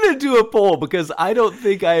 I'm going to do a poll because I don't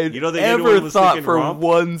think I had ever thought for romp?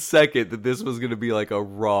 1 second that this was going to be like a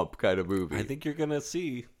romp kind of movie. I think you're going to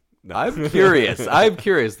see. No. I'm curious.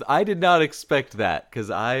 I did not expect that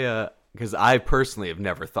because I personally have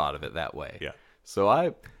never thought of it that way. Yeah. So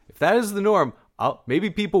if that is the norm,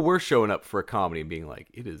 maybe people were showing up for a comedy and being like,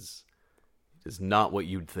 it is not what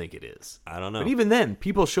you'd think it is. I don't know. But even then,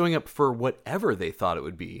 people showing up for whatever they thought it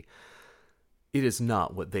would be, it is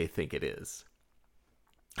not what they think it is.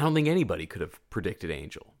 I don't think anybody could have predicted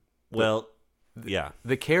Angel. Well, yeah.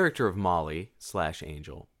 The character of Molly /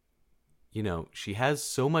 Angel, she has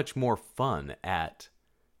so much more fun at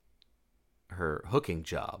her hooking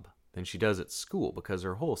job than she does at school because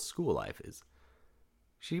her whole school life is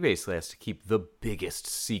she basically has to keep the biggest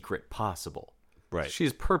secret possible. Right.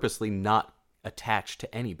 She's purposely not attached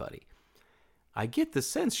to anybody. I get the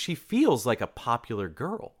sense she feels like a popular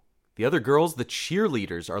girl. The other girls, the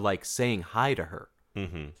cheerleaders, are saying hi to her.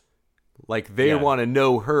 Mm-hmm. They want to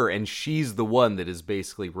know her, and she's the one that is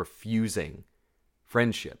basically refusing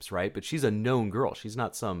friendships, right? But she's a known girl. She's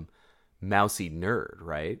not some mousy nerd,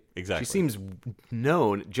 right? Exactly. She seems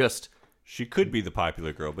known. She could be the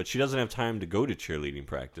popular girl, but she doesn't have time to go to cheerleading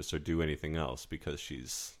practice or do anything else because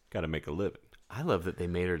she's got to make a living. I love that they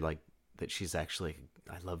made her that she's actually.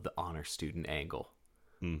 I love the honor student angle.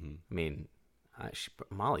 Mm-hmm. I mean,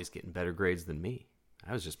 Molly's getting better grades than me.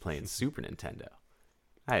 I was just playing Super Nintendo.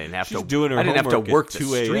 I didn't have to work the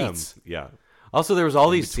streets. Yeah. Also, there was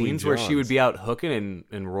all these scenes where she would be out hooking,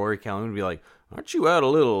 and Rory Calhoun would be like, "Aren't you out a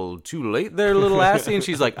little too late there, little assy?" And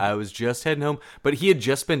she's like, "I was just heading home." But he had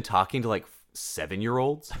just been talking to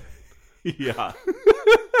 7-year-olds. Yeah.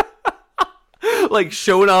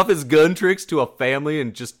 Showing off his gun tricks to a family,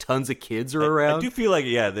 and just tons of kids are around. I do feel like,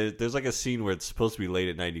 there's a scene where it's supposed to be late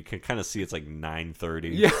at night. You can kind of see it's 9:30.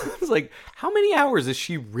 Yeah, it's how many hours is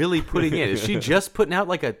she really putting in? Is she just putting out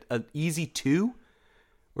an easy 2?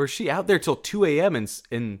 Or is she out there till 2 a.m.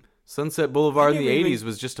 in Sunset Boulevard in the 80s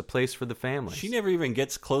was just a place for the families? She never even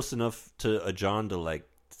gets close enough to a John to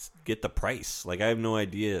get the price. I have no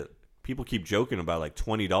idea. People keep joking about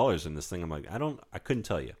 $20 in this thing. I'm like, I couldn't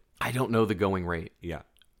tell you. I don't know the going rate. Yeah.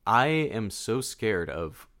 I am so scared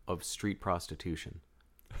of street prostitution.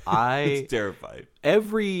 It's terrified.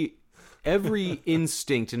 Every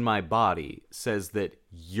instinct in my body says that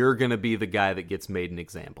you're going to be the guy that gets made an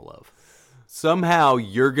example of. Somehow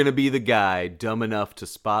you're going to be the guy dumb enough to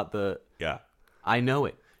spot the... Yeah. I know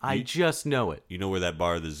it. I just know it. You know where that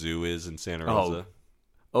bar, the Zoo, is in Santa Rosa?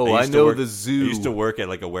 Oh, I know the Zoo. I used to work at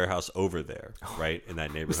like a warehouse over there, right, in that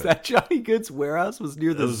neighborhood. Was that Johnny Good's warehouse? Was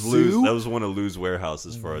near the Zoo? That was one of Lou's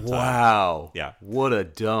warehouses for a time. Wow. Yeah. What a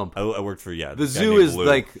dump. I worked for, The Zoo is Lou.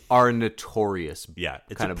 Like our notorious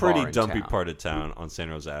it's kind a of pretty bar in dumpy town. part of town on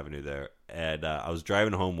Santa Rosa Avenue there. And I was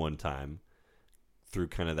driving home one time through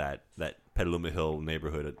kind of that Petaluma Hill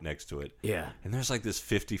neighborhood next to it. Yeah. And there's like this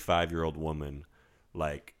 55-year-old woman,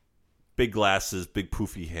 like big glasses, big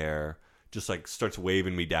poofy hair, just like starts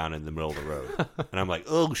waving me down in the middle of the road. And I'm like,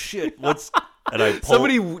 oh shit, what's... And I pull...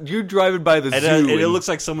 you driving by the Zoo. And it looks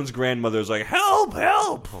like someone's grandmother's like, help,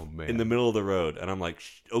 help, oh, man. in the middle of the road. And I'm like,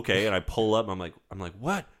 okay. And I pull up and I'm like,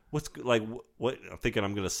 what? What's like, what? I'm thinking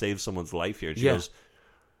I'm going to save someone's life here. And she goes,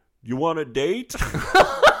 you want a date?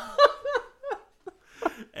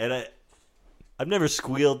 And I've never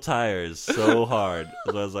squealed tires so hard.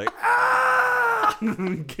 So I was like,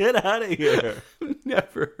 get out of here.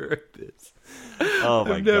 Never heard this. Oh my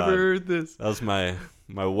God. I've never heard this. That was my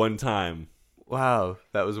one time. Wow.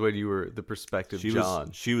 That was when you were the prospective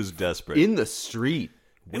John. She was desperate. In the street.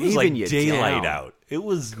 It was like you daylight down. out. It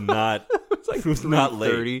was not. It was not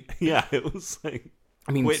late. Yeah, it was like.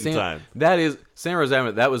 I mean, time. That is Santa Rosa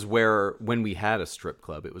Avenue. That was where when we had a strip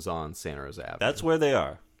club, it was on Santa Rosa Avenue. That's where they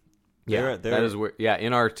are. Yeah, that is where. Yeah,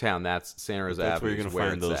 in our town, that's Santa Rosa Avenue. That's where you're gonna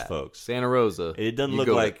find those folks. Santa Rosa. It doesn't look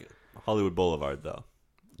like Hollywood Boulevard, though.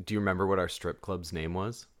 Do you remember what our strip club's name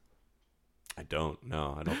was? I don't.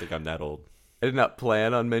 No, I don't think I'm that old. I did not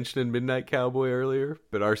plan on mentioning Midnight Cowboy earlier,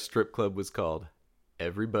 but our strip club was called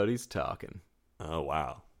Everybody's Talking. Oh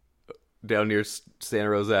wow! Down near Santa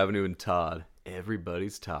Rosa Avenue in Todd.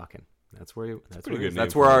 Everybody's Talking. That's where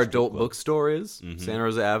That's where our adult bookstore is. Mm-hmm. Santa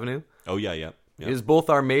Rosa Avenue. Oh yeah. It is both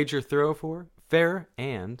our major thoroughfare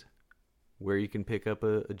and where you can pick up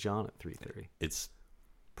a John at 3:30. It's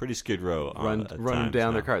pretty Skid Row. Run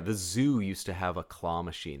down their car. The Zoo used to have a claw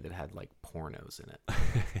machine that had like pornos in it.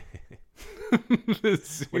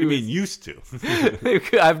 What do you mean used to?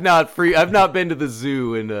 I've not been to the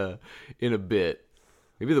Zoo in a bit.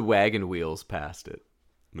 Maybe the wagon wheels passed it.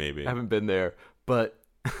 Maybe I haven't been there, but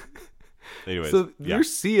anyways, so you're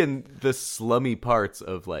seeing the slummy parts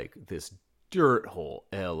of like this dirt hole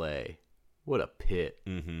L.A. What a pit.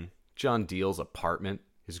 Mm-hmm. John Deal's apartment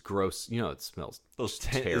is gross. You know, it smells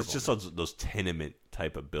terrible. It's just those tenement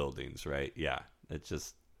type of buildings, right? Yeah, it's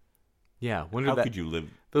just. Yeah, how could you live?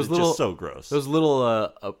 Those it's little, just so gross. Those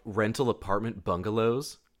little rental apartment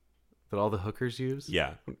bungalows that all the hookers use.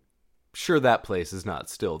 Yeah, sure that place is not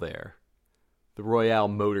still there. The Royale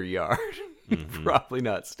Motor Yard, probably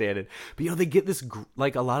not standing. But they get this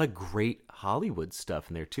like a lot of great Hollywood stuff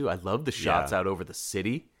in there too. I love the shots out over the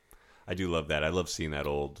city. I do love that. I love seeing that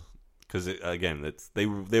old because again, they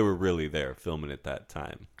were really there filming at that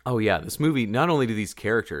time. Oh yeah, this movie. Not only do these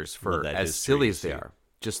characters, for as silly as they are,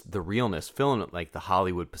 just the realness, filling it like the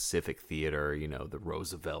Hollywood Pacific Theater, the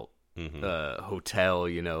Roosevelt Hotel,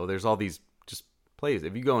 there's all these just places.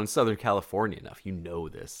 If you go in Southern California enough, you know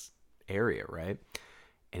this area, right?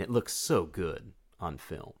 And it looks so good on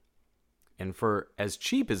film. And for as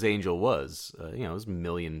cheap as Angel was, it was $1.5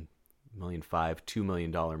 million, $2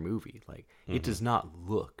 million movie. Like, it does not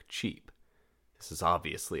look cheap. This is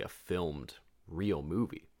obviously a filmed real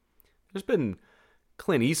movie. There's been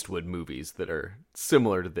Clint Eastwood movies that are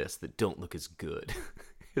similar to this that don't look as good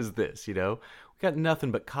as this, We got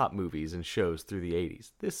nothing but cop movies and shows through the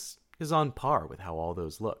 80s. This is on par with how all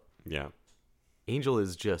those look. Yeah. Angel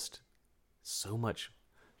is just so much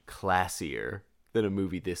classier than a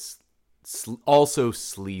movie this also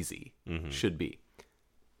sleazy should be.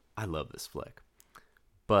 I love this flick.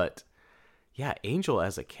 But, yeah, Angel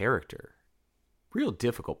as a character, real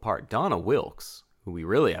difficult part. Donna Wilkes, who we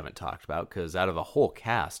really haven't talked about, because out of a whole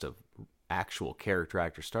cast of actual character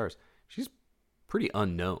actor stars, she's pretty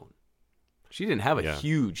unknown. She didn't have a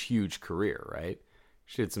huge career, right?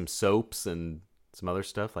 She did some soaps and some other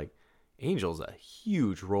stuff. Like, Angel's a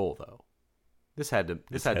huge role, though. This had to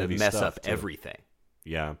mess up too. Everything.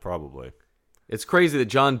 Yeah, probably. It's crazy that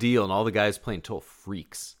John Deal and all the guys playing total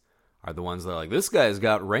freaks are the ones that are like, this guy's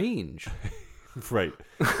got range. Right.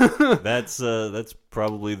 That's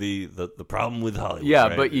probably the problem with Hollywood. Yeah,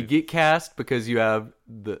 right? But you get cast because you have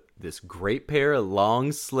this great pair of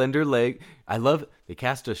long, slender leg. I love they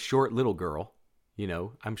cast a short little girl.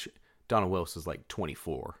 I'm sure Donna Wilkes is like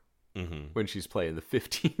 24 when she's playing the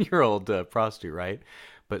 15-year-old prostitute, right?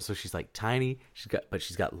 But so she's like tiny.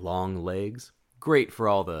 She's got long legs. Great for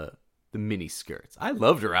all the mini skirts. I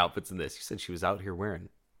loved her outfits in this. You said she was out here wearing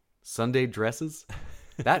Sunday dresses.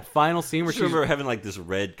 That final scene I where just remember having like this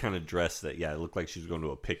red kind of dress that, it looked like she was going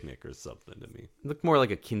to a picnic or something to me. looked more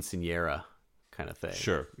like a quinceañera kind of thing.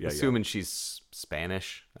 Sure. Yeah. Assuming she's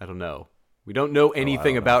Spanish. I don't know. We don't know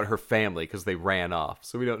anything about her family because they ran off.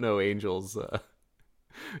 So we don't know Angel's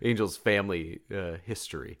family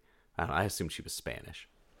history. I assume she was Spanish.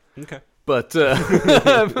 Okay. But so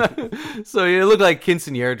it looked like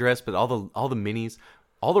quinceañera dress, but all the minis,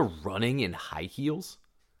 all the running in high heels,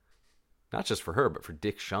 not just for her, but for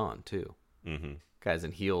Dick Shawn too. Mm-hmm. Guys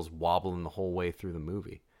in heels wobbling the whole way through the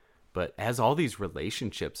movie. But as all these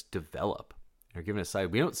relationships develop, are given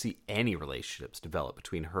aside, we don't see any relationships develop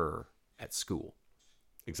between her at school.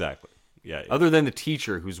 Exactly. Yeah. Other than the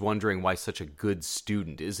teacher who's wondering why such a good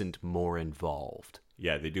student isn't more involved.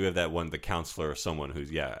 Yeah, they do have that one, the counselor or someone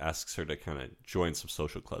who's, asks her to kind of join some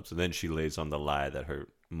social clubs. And then she lays on the lie that her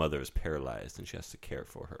mother is paralyzed and she has to care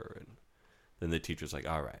for her. And then the teacher's like,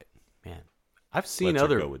 all right. Man, I've seen Let's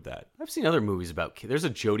go with that. I've seen other movies about kids. There's a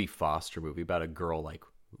Jodie Foster movie about a girl like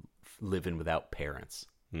living without parents.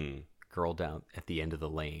 Girl down at the end of the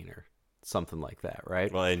lane or something like that,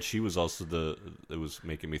 right? Well, and she was also it was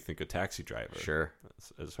making me think of Taxi Driver. Sure.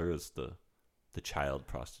 As her as the child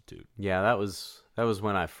prostitute. Yeah, that was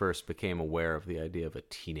when I first became aware of the idea of a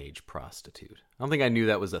teenage prostitute. I don't think I knew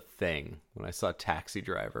that was a thing when I saw Taxi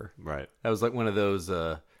Driver. Right. That was like one of those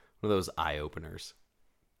eye openers.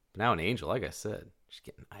 But now an Angel, like I said, she's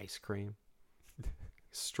getting ice cream,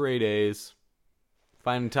 straight A's,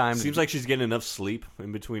 finding time. Seems like she's getting enough sleep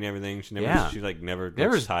in between everything. She never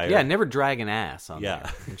looks tired. Yeah, never dragging ass on there.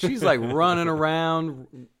 And she's like running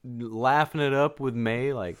around, laughing it up with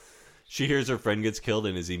May, like. She hears her friend gets killed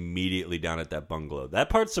and is immediately down at that bungalow. That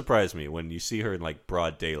part surprised me when you see her in like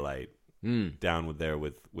broad daylight down with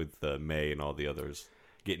May and all the others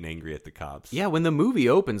getting angry at the cops. Yeah, when the movie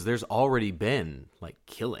opens, there's already been like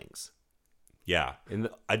killings. Yeah, and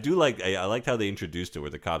I liked how they introduced it where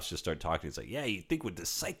the cops just start talking. It's like, yeah, you think with the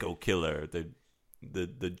psycho killer, the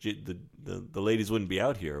ladies wouldn't be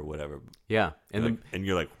out here or whatever. Yeah, and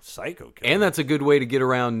you're like, psycho killer, and that's a good way to get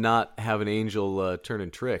around not having Angel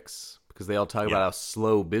turning tricks. Because they all talk about how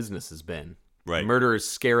slow business has been. Right. Murder is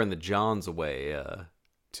scaring the Johns away,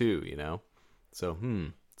 too, you know? So,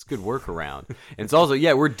 it's a good workaround. And it's also,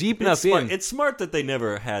 we're deep enough in. It's smart that they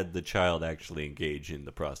never had the child actually engage in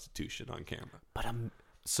the prostitution on camera. But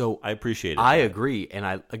I appreciate it. I agree. And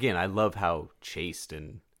I love how chaste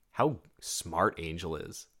and how smart Angel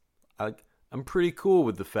is. I'm pretty cool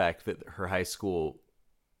with the fact that her high school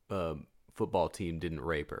football team didn't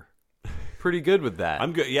rape her. Pretty good with that.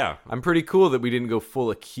 I'm good. Yeah, I'm pretty cool that we didn't go full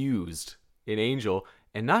accused in Angel,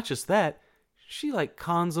 and not just that, she like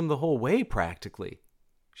cons him the whole way practically.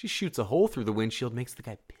 She shoots a hole through the windshield, makes the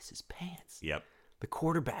guy piss his pants. Yep. The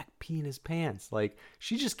quarterback pee in his pants. Like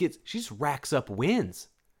she just racks up wins.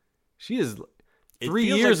 She is 3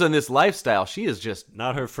 years on this lifestyle. She is just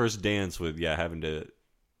not her first dance with having to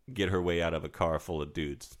get her way out of a car full of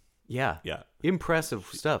dudes. Yeah. Impressive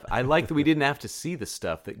stuff. I like that we didn't have to see the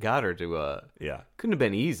stuff that got her to couldn't have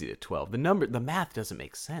been easy at 12. The math doesn't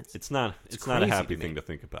make sense. It's not a happy thing to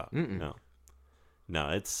think about. No,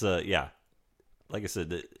 it's like I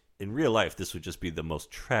said, in real life this would just be the most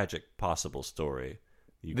tragic possible story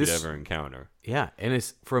you could ever encounter. Yeah, and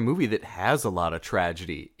it's for a movie that has a lot of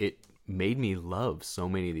tragedy. It made me love so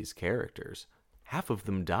many of these characters. Half of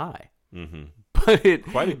them die. Mm-hmm. But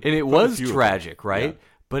it was tragic, right? Yeah.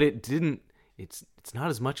 But it didn't. It's not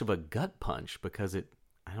as much of a gut punch because I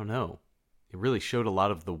don't know. It really showed a lot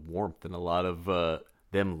of the warmth and a lot of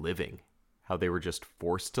them living, how they were just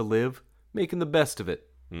forced to live, making the best of it,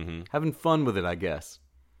 having fun with it, I guess.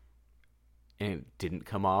 And it didn't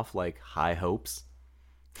come off like high hopes.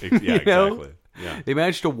 Yeah, exactly. Yeah. They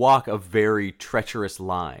managed to walk a very treacherous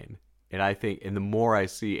line, and I think, and the more I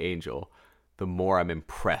see Angel, the more I'm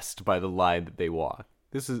impressed by the line that they walk.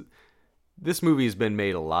 This movie has been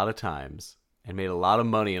made a lot of times and made a lot of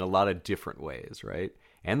money in a lot of different ways, right?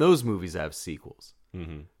 And those movies have sequels.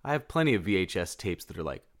 Mm-hmm. I have plenty of VHS tapes that are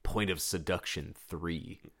like Point of Seduction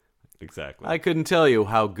 3. Exactly. I couldn't tell you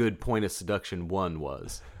how good Point of Seduction 1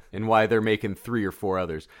 was and why they're making 3 or 4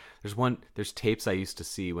 others. There's tapes I used to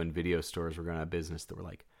see when video stores were going out of business that were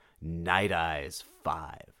like Night Eyes 5.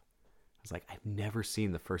 I was like, I've never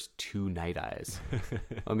seen the first 2 Night Eyes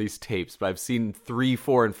on these tapes, but I've seen 3,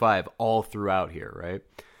 4, and 5 all throughout here, right?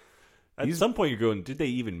 At some point you're going, did they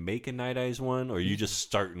even make a Night Eyes one? Or are you just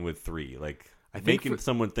starting with 3? Like, making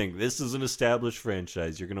someone think, this is an established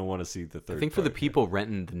franchise, you're going to want to see the third I think for the people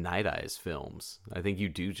renting the Night Eyes films, I think you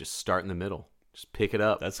do just start in the middle. Just pick it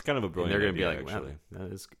up. That's kind of a brilliant idea, they're going to be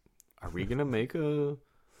like, wow, are we going to make a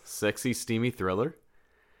sexy, steamy thriller?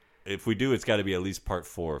 if we do, it's got to be at least part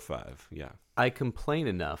 4 or 5. Yeah. I complain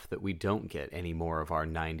enough that we don't get any more of our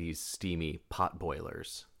 90s steamy pot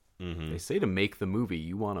boilers. They say to make the movie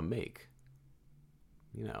you want to make.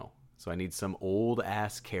 So I need some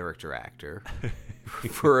old-ass character actor,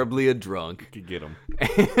 preferably a drunk. You could get him.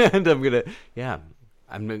 And I'm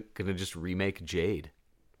going to just remake Jade.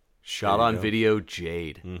 Shot on video,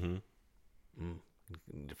 Jade.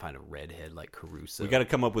 Need to find a redhead like Caruso. We got to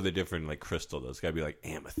come up with a different like crystal though. It's got to be like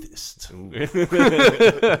amethyst.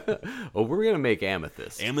 Oh, we're gonna make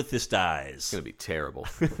amethyst. Amethyst eyes. It's gonna be terrible.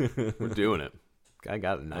 We're doing it. I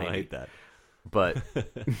got a 90. I hate that. But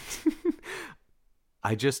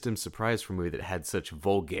I just am surprised for a movie that had such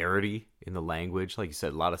vulgarity in the language. Like you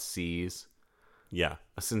said, a lot of C's. Yeah.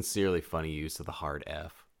 A sincerely funny use of the hard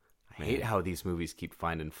F. I hate how these movies keep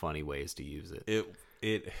finding funny ways to use it.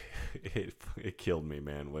 It killed me,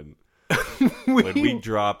 man, when we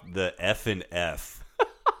dropped the F and F.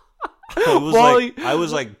 I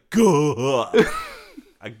was like, Gah!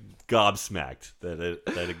 I gobsmacked that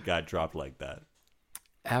it got dropped like that.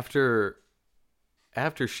 After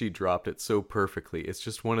she dropped it so perfectly, it's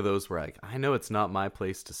just one of those where like I know it's not my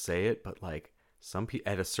place to say it, but like some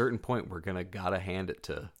people at a certain point we're gotta hand it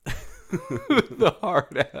to the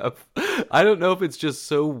hard F. I don't know if it's just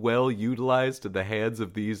so well utilized in the hands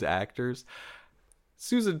of these actors.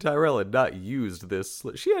 Susan Tyrrell had not used this.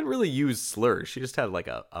 She hadn't really used slurs. She just had like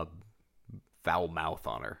a foul mouth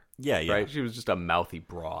on her. Yeah. Right? She was just a mouthy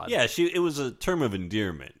broad. Yeah, it was a term of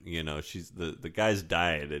endearment. She's the guy's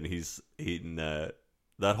dying and he's eating.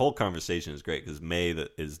 That whole conversation is great because May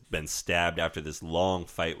has been stabbed after this long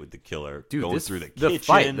fight with the killer. Dude, going through the kitchen.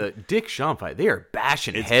 Fight, the Dick Shawn fight, they are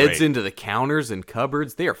bashing heads into the counters and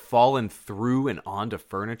cupboards. They are falling through and onto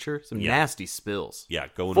furniture. Some nasty spills. Yeah,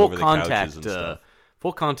 going full over the couches and stuff.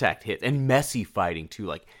 Full contact hit. And messy fighting, too.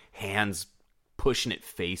 Like hands pushing at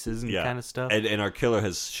faces and kind of stuff. And our killer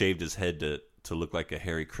has shaved his head to look like a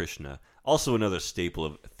Hare Krishna. Also, another staple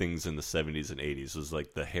of things in the 70s and 80s was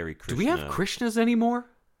like the Hare Krishna. Do we have Krishnas anymore?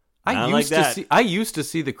 I used to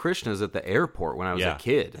see the Krishnas at the airport when I was a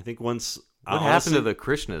kid. I think once. What happened to the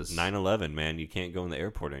Krishnas? 9/11, man. You can't go in the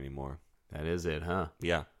airport anymore. That is it, huh?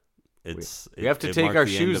 Yeah. We have to take our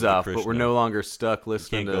shoes off, but we're no longer stuck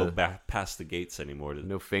listening to... You can't go past the gates anymore.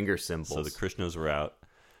 No finger symbols. So the Krishnas were out.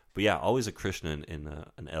 But yeah, always a Krishna in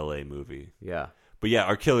an L.A. movie. Yeah. But yeah,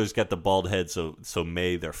 our killer's got the bald head, so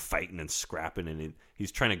May, they're fighting and scrapping, and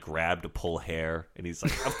he's trying to grab to pull hair, and he's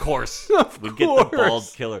like, of course, we get the bald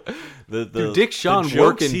killer. Dude, Dick Shawn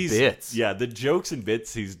working bits. Yeah, the jokes and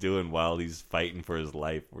bits he's doing while he's fighting for his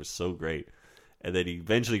life were so great. And then he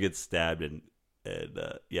eventually gets stabbed, and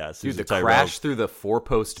Susan the Tyrrell, crash through the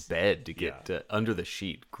 4-post bed to get under the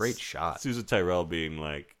sheet. Great shot. Susan Tyrrell being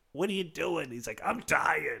like, what are you doing? He's like, I'm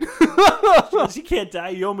dying. She goes, you can't die.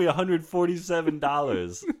 You owe me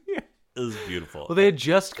 $147. It was beautiful. Well, they had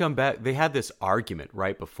just come back. They had this argument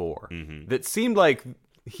right before that seemed like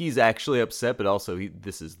he's actually upset, but also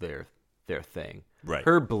this is their thing. Right.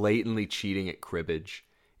 Her blatantly cheating at cribbage,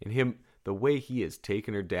 and him, the way he has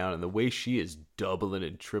taken her down, and the way she is doubling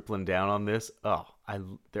and tripling down on this.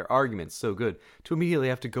 Their argument's so good. To immediately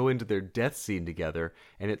have to go into their death scene together,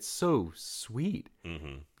 and it's so sweet.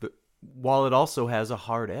 While it also has a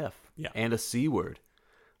hard F and a C word.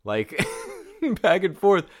 Like, back and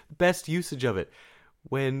forth. Best usage of it.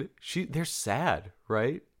 When they're sad,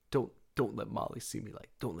 right? Don't let Molly see me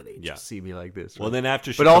don't let Angel see me like this. Right? Well, then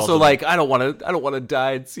after she but also like, I don't want to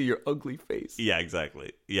die and see your ugly face. Yeah,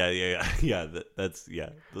 exactly. Yeah. That's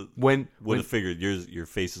When the figure, your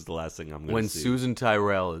face is the last thing I'm going to see. When Susan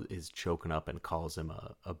Tyrrell is choking up and calls him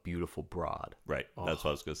a beautiful broad. Right. That's what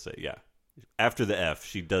I was going to say. Yeah. After the F,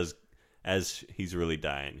 she does, as he's really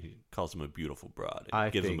dying, he calls him a beautiful broad.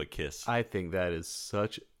 And gives him a kiss. I think that is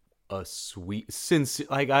such a sweet,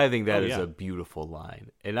 I think that is a beautiful line.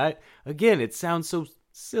 And it sounds so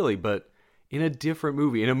silly, but in a different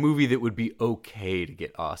movie, in a movie that would be okay to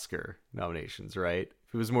get Oscar nominations, right?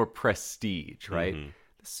 If it was more prestige, right?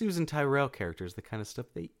 The Susan Tyrrell character is the kind of stuff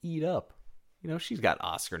they eat up. She's got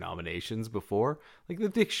Oscar nominations before. Like the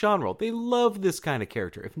Dick Shawn role. They love this kind of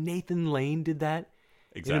character. If Nathan Lane did that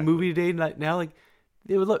in a movie today, now, like,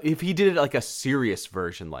 they would love if he did it like a serious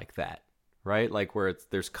version like that. Right? Like where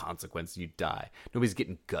there's consequences, you die. Nobody's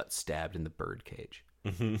getting gut stabbed in the birdcage.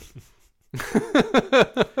 Hank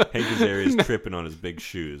Azaria's tripping on his big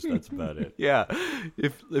shoes. That's about it. Yeah.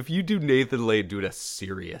 If you do Nathan Lane doing a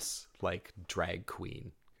serious, like, drag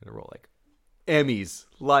queen kind of role, like Emmys,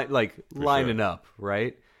 lining up,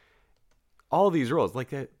 right? All these roles, like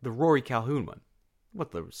the Rory Calhoun one, what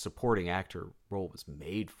the supporting actor role was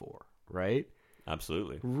made for, right?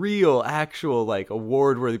 Absolutely. Real, actual, like,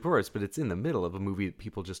 award-worthy performance, but it's in the middle of a movie that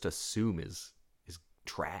people just assume is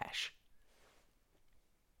trash.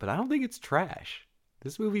 But I don't think it's trash.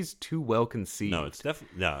 This movie's too well conceived. No,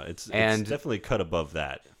 it's definitely cut above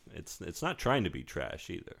that. It's not trying to be trash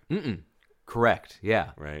either. Correct.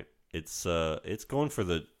 Yeah. Right. It's going for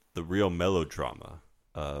the real melodrama.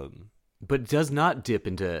 But does not dip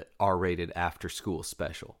into R-rated after-school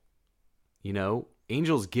special. You know,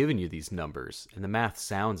 Angel's giving you these numbers, and the math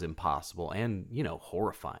sounds impossible and, you know,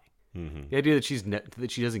 horrifying. Mm-hmm. The idea that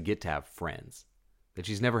that she doesn't get to have friends, that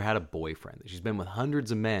she's never had a boyfriend, that she's been with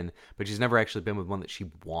hundreds of men, but she's never actually been with one that she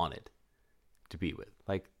wanted to be with.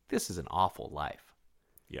 Like, this is an awful life.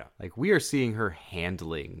 Yeah. Like, we are seeing her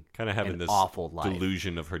handling kind of having an this awful life.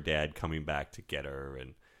 Delusion of her dad coming back to get her,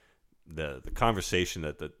 and the conversation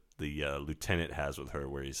that the lieutenant has with her,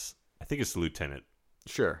 where I think it's the lieutenant.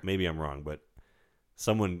 Sure. Maybe I'm wrong, but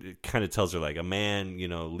someone kind of tells her, like, a man, you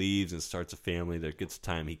know, leaves and starts a family. There gets a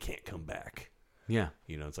time he can't come back. Yeah.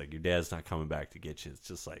 You know, it's like, your dad's not coming back to get you. It's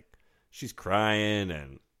just like, she's crying,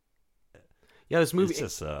 and yeah, this movie,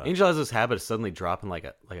 just, Angel has this habit of suddenly dropping like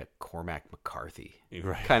a Cormac McCarthy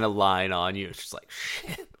kind of line on you. It's just like,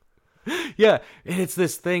 shit. Yeah, and it's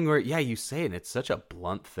this thing where, yeah, you say it, and it's such a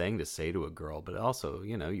blunt thing to say to a girl, but also,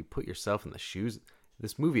 you know, you put yourself in the shoes.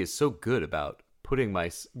 This movie is so good about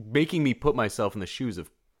making me put myself in the shoes of,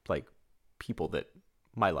 like, people that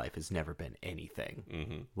my life has never been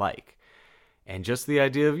anything like. And just the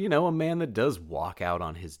idea of, you know, a man that does walk out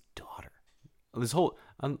on his daughter. This whole,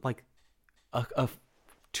 like,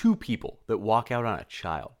 two people that walk out on a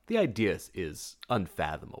child. The idea is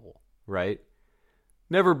unfathomable, right?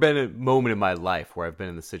 Never been a moment in my life where I've been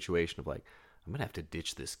in the situation of, like, I'm gonna have to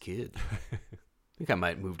ditch this kid. I think I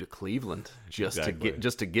might move to Cleveland just to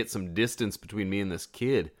get some distance between me and this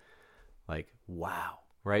kid. Like, wow,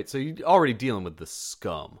 right? So you're already dealing with the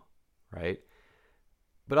scum, right?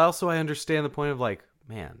 But also I understand the point of, like,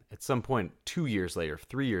 man, at some point, 2 years later,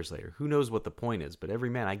 3 years later, who knows what the point is? But every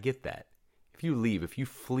man, I get that. If you leave, if you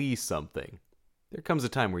flee something, there comes a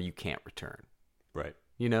time where you can't return. Right.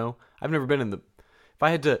 You know, I've never been in the.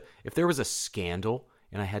 If there was a scandal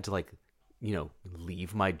and I had to, like, you know,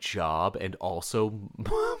 leave my job and also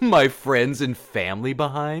my friends and family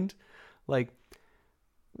behind, like,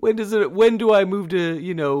 when do I move to,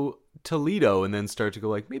 you know, Toledo and then start to go,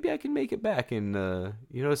 like, maybe I can make it back? And,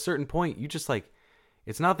 you know, at a certain point, you just, like,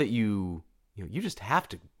 it's not that you just have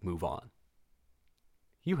to move on.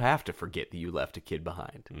 You have to forget that you left a kid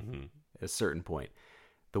behind at a certain point.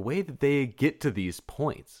 The way that they get to these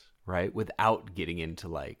points, right, without getting into,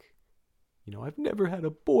 like, you know, I've never had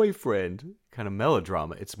a boyfriend kind of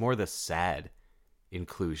melodrama. It's more the sad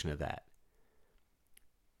inclusion of that.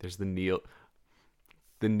 There's the Neil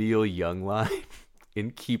Young line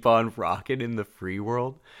in Keep On Rockin' in the Free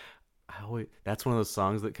World. That's one of those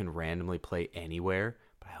songs that can randomly play anywhere,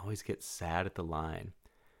 but I always get sad at the line.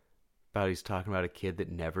 About he's talking about a kid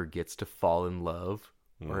that never gets to fall in love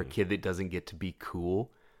or a kid that doesn't get to be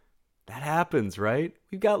cool. That happens, right?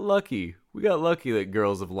 We got lucky. We got lucky that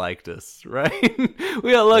girls have liked us, right?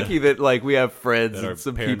 We got lucky that, like, we have friends that and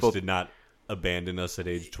some parents people did not abandon us at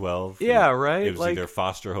age 12. Yeah, right. It was like, either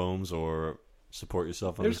foster homes or support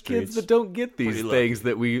yourself on the streets. There's kids that don't get these things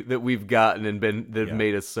that we've gotten and have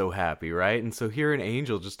made us so happy, right? And so here an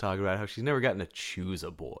Angel just talking about how she's never gotten to choose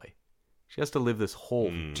a boy. She has to live this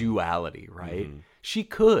whole duality, right? She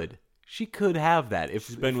could have that if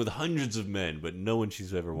she's been with hundreds of men, but no one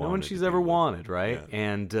she's ever wanted. No one she's ever wanted, right? Yeah.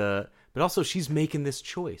 And but also she's making this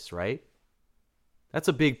choice, right? That's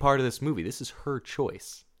a big part of this movie. This is her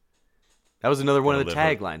choice. That was another one of the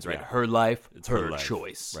taglines, right? Yeah. Her life, it's her life.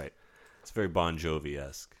 choice. Right. It's very Bon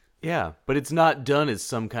Jovi-esque. Yeah, but it's not done as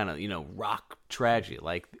some kind of, you know, rock tragedy.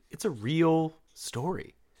 Like, it's a real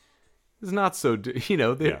story. It's not so, you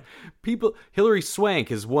know, people. Hilary Swank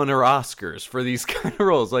has won her Oscars for these kind of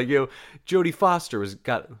roles. Like, you know, Jodie Foster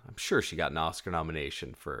I'm sure she got an Oscar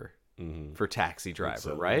nomination for Taxi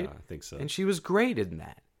Driver, right? Yeah, I think so. And she was great in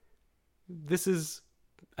that. This is,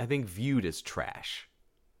 I think, viewed as trash.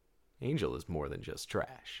 Angel is more than just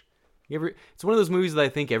trash. It's one of those movies that I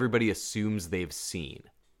think everybody assumes they've seen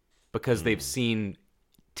because they've seen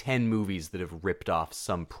 10 movies that have ripped off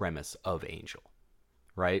some premise of Angel,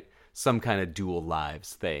 right? Some kind of dual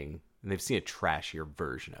lives thing, and they've seen a trashier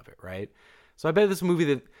version of it, right? So I bet this movie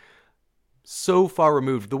that so far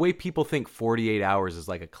removed, the way people think 48 Hours is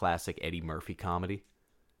like a classic Eddie Murphy comedy,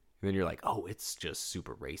 and then you're like, oh, it's just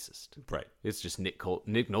super racist. Right. It's just Nick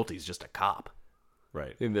Nolte's just a cop.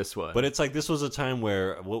 Right. In this one. But it's like this was a time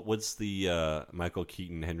where, what's the Michael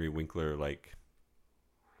Keaton, Henry Winkler, like,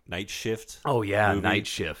 Night Shift. Oh yeah, movie, Night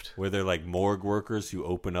Shift. where they're like morgue workers who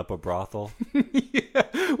open up a brothel.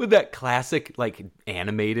 Yeah, with that classic like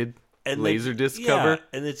animated Laserdisc cover.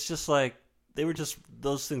 And it's just like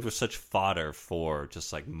those things were such fodder for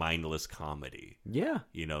just like mindless comedy. Yeah.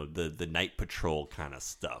 You know, the Night Patrol kind of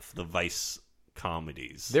stuff, the Vice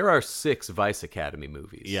comedies. There are 6 Vice Academy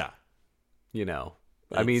movies. Yeah. You know.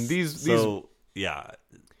 I mean, these yeah.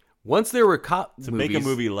 Once there were cop To movies, make a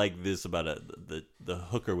movie like this about the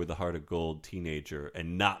hooker with the heart of gold teenager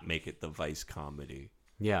and not make it the Vice comedy.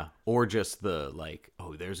 yeah, or just the like,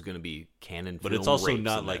 oh, there's going to be canon But film it's also rapes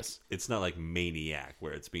not in like this. it's not like Maniac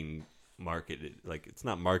where it's being marketed like it's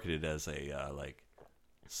not marketed as a like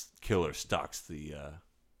killer stalks the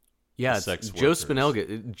yeah, the sex Joe workers.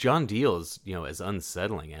 Spinell. John Deal is as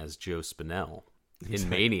unsettling as Joe Spinell in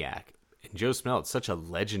Maniac, and Joe Spinell. It's such a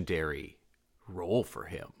legendary role for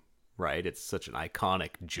him, right? It's such an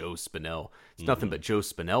iconic Joe Spinell. It's nothing but Joe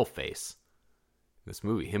Spinell face. This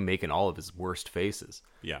movie, him making all of his worst faces.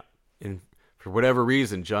 Yeah. And for whatever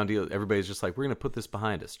reason, John Deal, everybody's just like, we're going to put this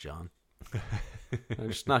behind us, John. I'm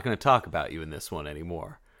just not going to talk about you in this one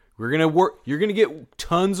anymore. We're going to work. You're going to get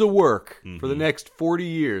tons of work for the next 40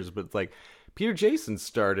 years. But it's like Peter Jason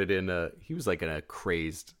started he was like in a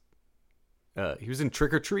crazed, he was in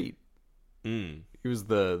Trick or Treat. He was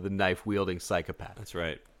the knife wielding psychopath. That's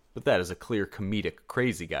right. But that is a clear comedic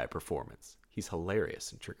crazy guy performance. He's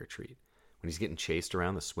hilarious in Trick or Treat. When he's getting chased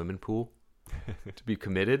around the swimming pool to be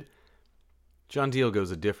committed, John Deal goes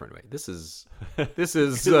a different way. This is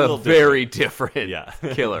a very different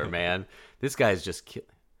killer, man. This guy's just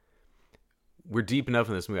we're deep enough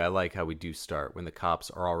in this movie. I like how we do start when the cops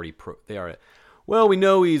are already well, we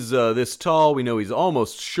know he's this tall. We know he's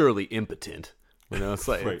almost surely impotent. You know, it's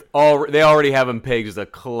like Right. they already have him pegged as a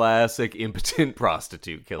classic impotent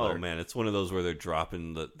prostitute killer. Oh man, it's one of those where they're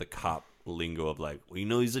dropping the cop lingo of like, we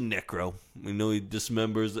know he's a necro, we know he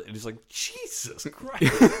dismembers, and he's like, Jesus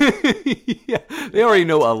Christ. Yeah, they already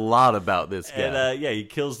know a lot about this guy. And he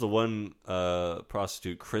kills the one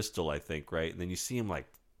prostitute, Crystal, I think, right? And then you see him like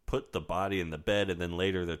put the body in the bed, and then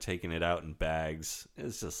later they're taking it out in bags.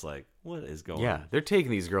 It's just like, what is going on? Yeah, they're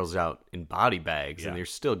taking these girls out in body bags, and Yeah. they're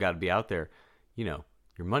still got to be out there. You know,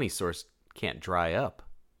 your money source can't dry up.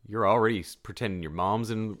 You're already pretending your mom's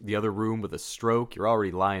in the other room with a stroke. You're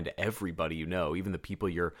already lying to everybody you know, even the people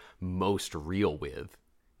you're most real with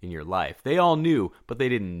in your life. They all knew, but they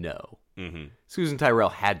didn't know. Mm-hmm. Susan Tyrrell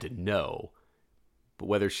had to know, but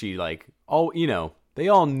whether she they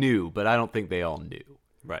all knew, but I don't think they all knew.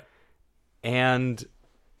 Right. And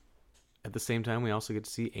at the same time, we also get to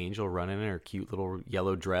see Angel running in her cute little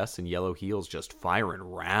yellow dress and yellow heels, just firing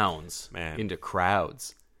rounds into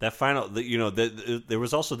crowds. That final, there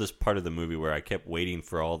was also this part of the movie where I kept waiting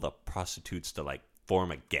for all the prostitutes to like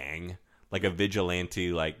form a gang, like a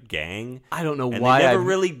vigilante like gang. I don't know and why they never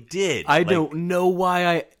really did. I don't know why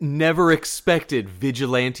I never expected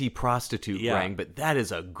vigilante prostitute gang, but that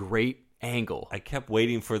is a great angle. I kept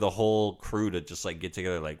waiting for the whole crew to just like get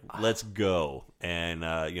together, like let's go and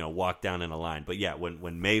walk down in a line. But yeah,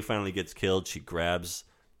 when May finally gets killed, she grabs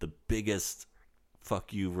the biggest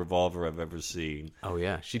fuck you revolver I've ever seen. Oh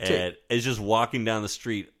yeah, and is just walking down the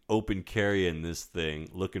street, open carrying this thing,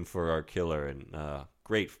 looking for our killer, and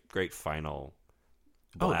great final.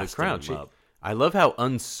 The crowd. I love how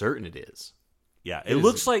uncertain it is. Yeah, it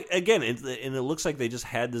looks like it looks like they just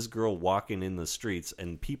had this girl walking in the streets,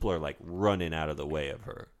 and people are like running out of the way of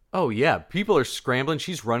her. Oh yeah, people are scrambling.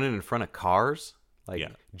 She's running in front of cars.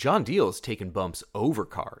 John Deal is taking bumps over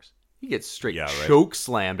cars. He gets straight choke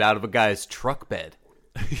slammed out of a guy's truck bed.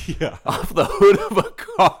 Yeah, off the hood of a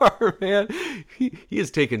car, man. He has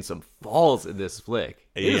taken some falls in this flick.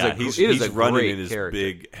 He's running in his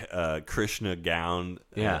big Krishna gown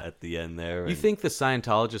at the end there. You think the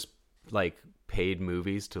Scientologists paid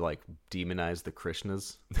movies to demonize the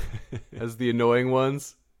Krishnas as the annoying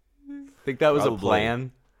ones? Think that was Probably. a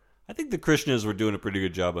plan? I think the Krishnas were doing a pretty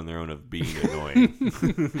good job on their own of being annoying.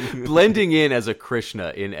 Blending in as a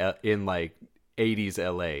Krishna in 80s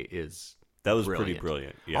LA that was brilliant. Pretty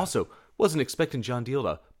brilliant. Yeah. Also, wasn't expecting John Deal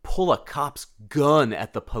to pull a cop's gun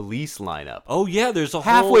at the police lineup. Oh yeah, there's a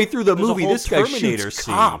halfway through the movie. This guy Terminator shoots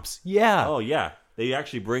scene. Cops. Yeah. Oh yeah, they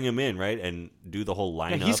actually bring him in, right, and do the whole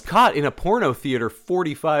lineup. Yeah, he's caught in a porno theater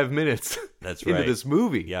 45 minutes. That's into right. this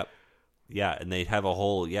movie. Yep. Yeah, and they have a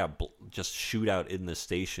whole just shootout in the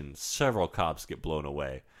station. Several cops get blown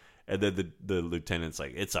away, and then the lieutenant's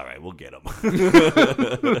like, "It's all right, we'll get him.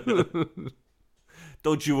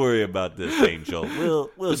 Don't you worry about this, Angel. We'll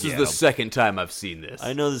This get is the him. second time I've seen this.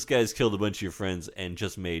 I know this guy's killed a bunch of your friends and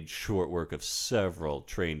just made short work of several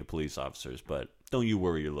trained police officers, but don't you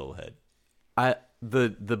worry your little head."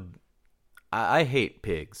 I hate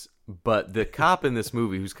pigs, but the cop in this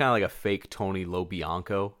movie who's kind of like a fake Tony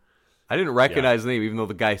LoBianco, I didn't recognize his name, even though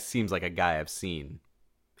the guy seems like a guy I've seen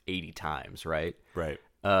 80 times, right? Right.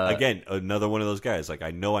 Again, another one of those guys. Like,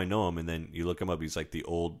 I know him, and then you look him up, he's like the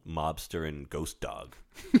old mobster in Ghost Dog.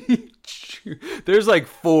 There's like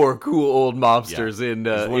 4 cool old mobsters in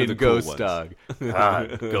Ghost cool Dog.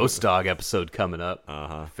 Ghost Dog episode coming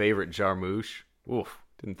up. Favorite Jarmusch. Oof.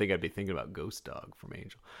 Didn't think I'd be thinking about Ghost Dog from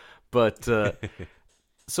Angel. But,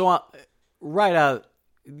 right out,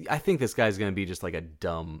 I think this guy's going to be just like a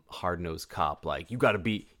dumb, hard-nosed cop. Like, you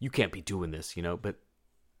can't be doing this, but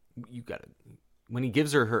you got to, when he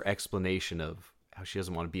gives her explanation of how she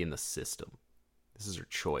doesn't want to be in the system, this is her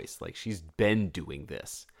choice. Like, she's been doing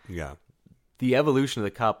this. Yeah. The evolution of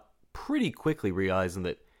the cop pretty quickly realizing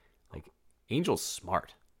that, like, Angel's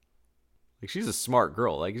smart. Like, she's a smart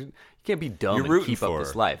girl. Like, you can't be dumb and keep up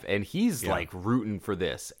this life. And he's, like, rooting for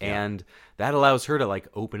this. Yeah. And that allows her to, like,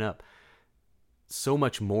 open up so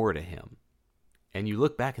much more to him. And you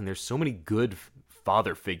look back, and there's so many good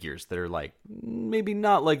father figures that are, like, maybe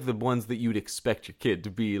not like the ones that you'd expect your kid to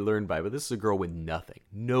be learned by. But this is a girl with nothing.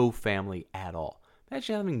 No family at all.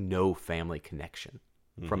 Imagine having no family connection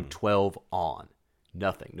from 12 on.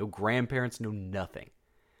 Nothing. No grandparents, no nothing.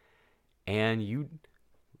 And you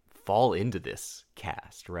fall into this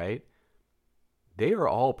cast, right? They are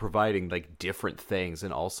all providing like different things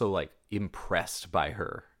and also like impressed by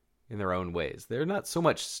her in their own ways. They're not so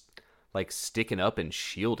much like sticking up and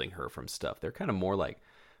shielding her from stuff. They're kind of more like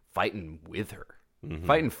fighting with her,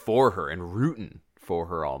 fighting for her and rooting for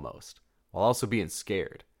her almost, while also being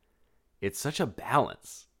scared. It's such a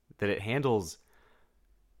balance that it handles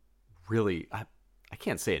really. I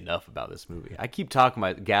can't say enough about this movie. I keep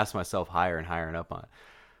gas myself higher and higher and up on it.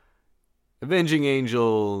 Avenging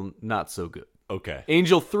Angel, not so good. Okay.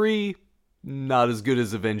 Angel 3, not as good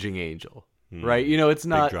as Avenging Angel. Right? It's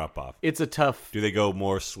not... Big drop off. It's a tough... Do they go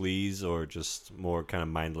more sleaze or just more kind of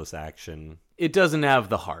mindless action? It doesn't have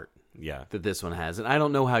the heart that this one has. And I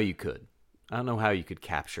don't know how you could. I don't know how you could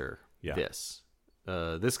capture this.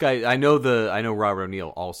 This guy... I know Robert O'Neill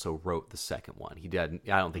also wrote the second one. He did.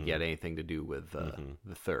 I don't think he had anything to do with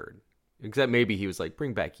the third. Except maybe he was like,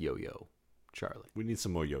 bring back Yo-Yo. Charlie. We need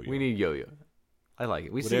some more Yo-Yo. We need Yo-Yo. I like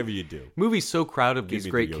it. Whatever you do. Movie's so crowded with these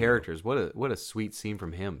great characters. What a sweet scene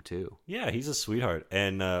from him too. Yeah, he's a sweetheart.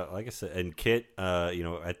 And like I said, and Kit,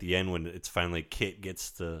 at the end when it's finally Kit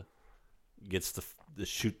gets to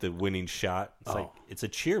shoot the winning shot. It's like it's a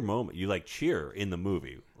cheer moment. You like cheer in the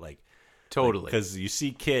movie, like totally because you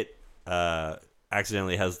see Kit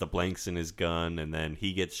accidentally has the blanks in his gun, and then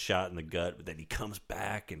he gets shot in the gut, but then he comes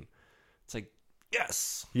back, and it's like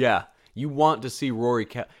yes, yeah. You want to see Rory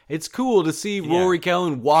Calhoun. It's cool to see Rory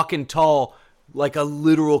Calhoun walking tall like a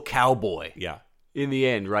literal cowboy. Yeah. In the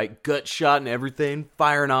end, right? Gut shot and everything,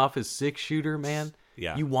 firing off his 6-shooter, man.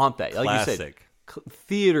 Yeah. You want that. Like classic. You said,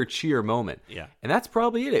 theater cheer moment. Yeah. And that's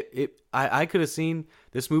probably it. I could have seen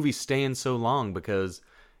this movie staying so long because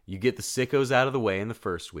you get the sickos out of the way in the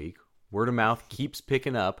first week. Word of mouth keeps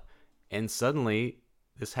picking up. And suddenly,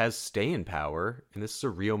 this has staying power. And this is a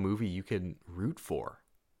real movie you can root for.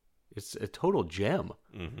 It's a total gem.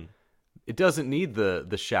 Mm-hmm. It doesn't need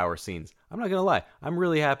the shower scenes. I'm not going to lie. I'm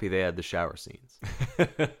really happy they had the shower scenes.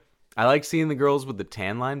 I like seeing the girls with the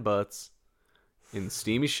tan line butts in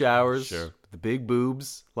steamy showers, the big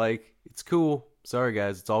boobs. Like, it's cool. Sorry,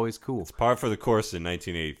 guys. It's always cool. It's par for the course in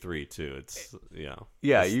 1983, too. It's,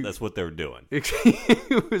 that's what they were doing.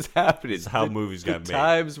 It was happening. It's how movies got made.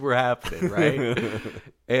 Times were happening, right?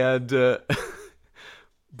 And...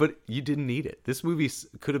 But you didn't need it. This movie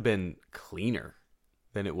could have been cleaner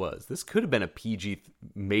than it was. This could have been a PG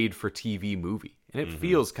made-for-TV movie. And it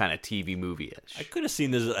feels kind of TV movie-ish. I could have seen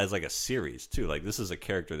this as like a series, too. Like, this is a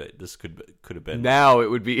character that this could have been. Now it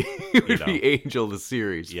would be be Angel the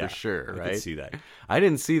series, for sure, right? I could see that. I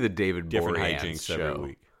didn't see the David Different Boreanaz hijinks show. every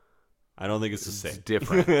week. I don't think it's the same. It's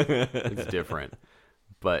different. It's different.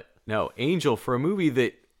 But, no, Angel, for a movie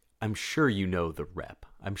that I'm sure you know the rep.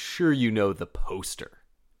 I'm sure you know the poster.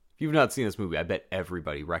 If you've not seen this movie, I bet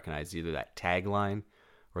everybody recognized either that tagline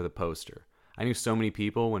or the poster. I knew so many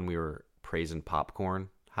people when we were praising popcorn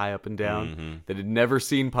high up and down that had never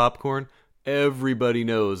seen popcorn. Everybody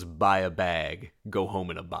knows buy a bag, go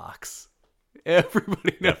home in a box.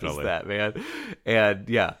 Everybody knows that, man. And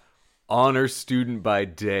yeah, honor student by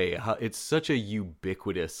day. It's such a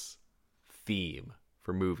ubiquitous theme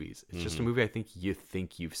for movies. It's just a movie I think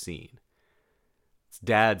you've seen. It's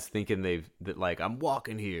dads thinking that like I'm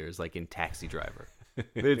walking here is like in Taxi Driver.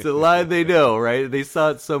 It's a line they know, right? They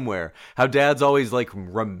saw it somewhere. How dads always like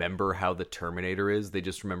remember how the Terminator is. They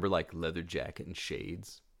just remember like leather jacket and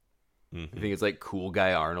shades. Mm-hmm. I think it's like cool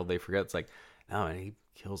guy Arnold. They forget it's like, no, and he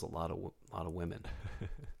kills a lot of women.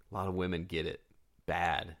 A lot of women get it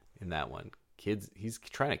bad in that one. Kids, he's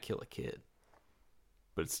trying to kill a kid.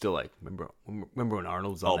 But it's still like, remember when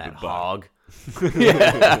Arnold's on that hog?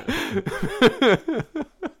 Yeah.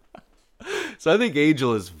 So I think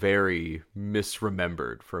Angel is very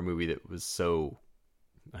misremembered for a movie that was so,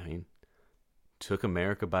 took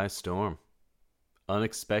America by storm.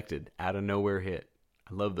 Unexpected, out of nowhere hit.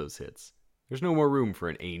 I love those hits. There's no more room for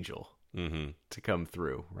an Angel to come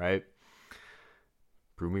through, right?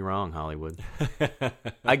 Prove me wrong, Hollywood.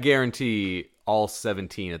 I guarantee all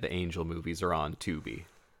 17 of the Angel movies are on Tubi.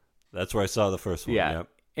 That's where I saw the first one. Yeah. Yep.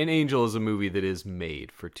 And Angel is a movie that is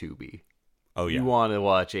made for Tubi. Oh, yeah. You want to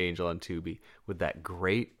watch Angel on Tubi with that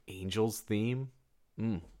great Angels theme.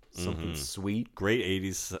 Something sweet. Great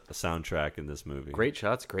 80s soundtrack in this movie. Great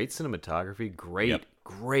shots, great cinematography,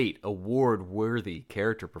 great award-worthy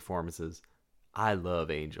character performances. I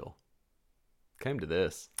love Angel. Came to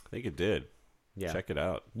this. I think it did. Yeah. Check it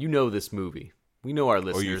out. You know this movie. We know our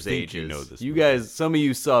listeners' ages. You know this you movie. Guys, some of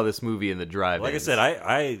you saw this movie in the drive-in. Like I said,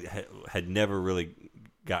 I had never really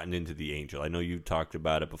gotten into the Angel. I know you talked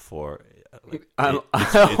about it before.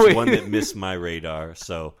 It's one that missed my radar,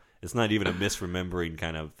 so it's not even a misremembering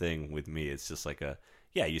kind of thing with me. It's just like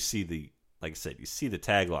you see like I said, you see the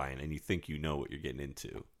tagline and you think you know what you're getting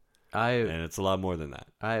into. And it's a lot more than that.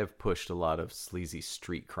 I have pushed a lot of sleazy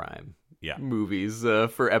street crime movies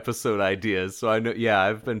for episode ideas. So I know,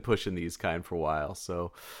 I've been pushing these kind for a while.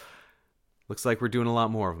 So looks like we're doing a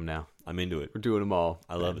lot more of them now. I'm into it. We're doing them all.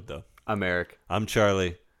 I love it, though. I'm Eric. I'm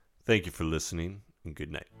Charlie. Thank you for listening, and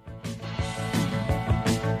good night.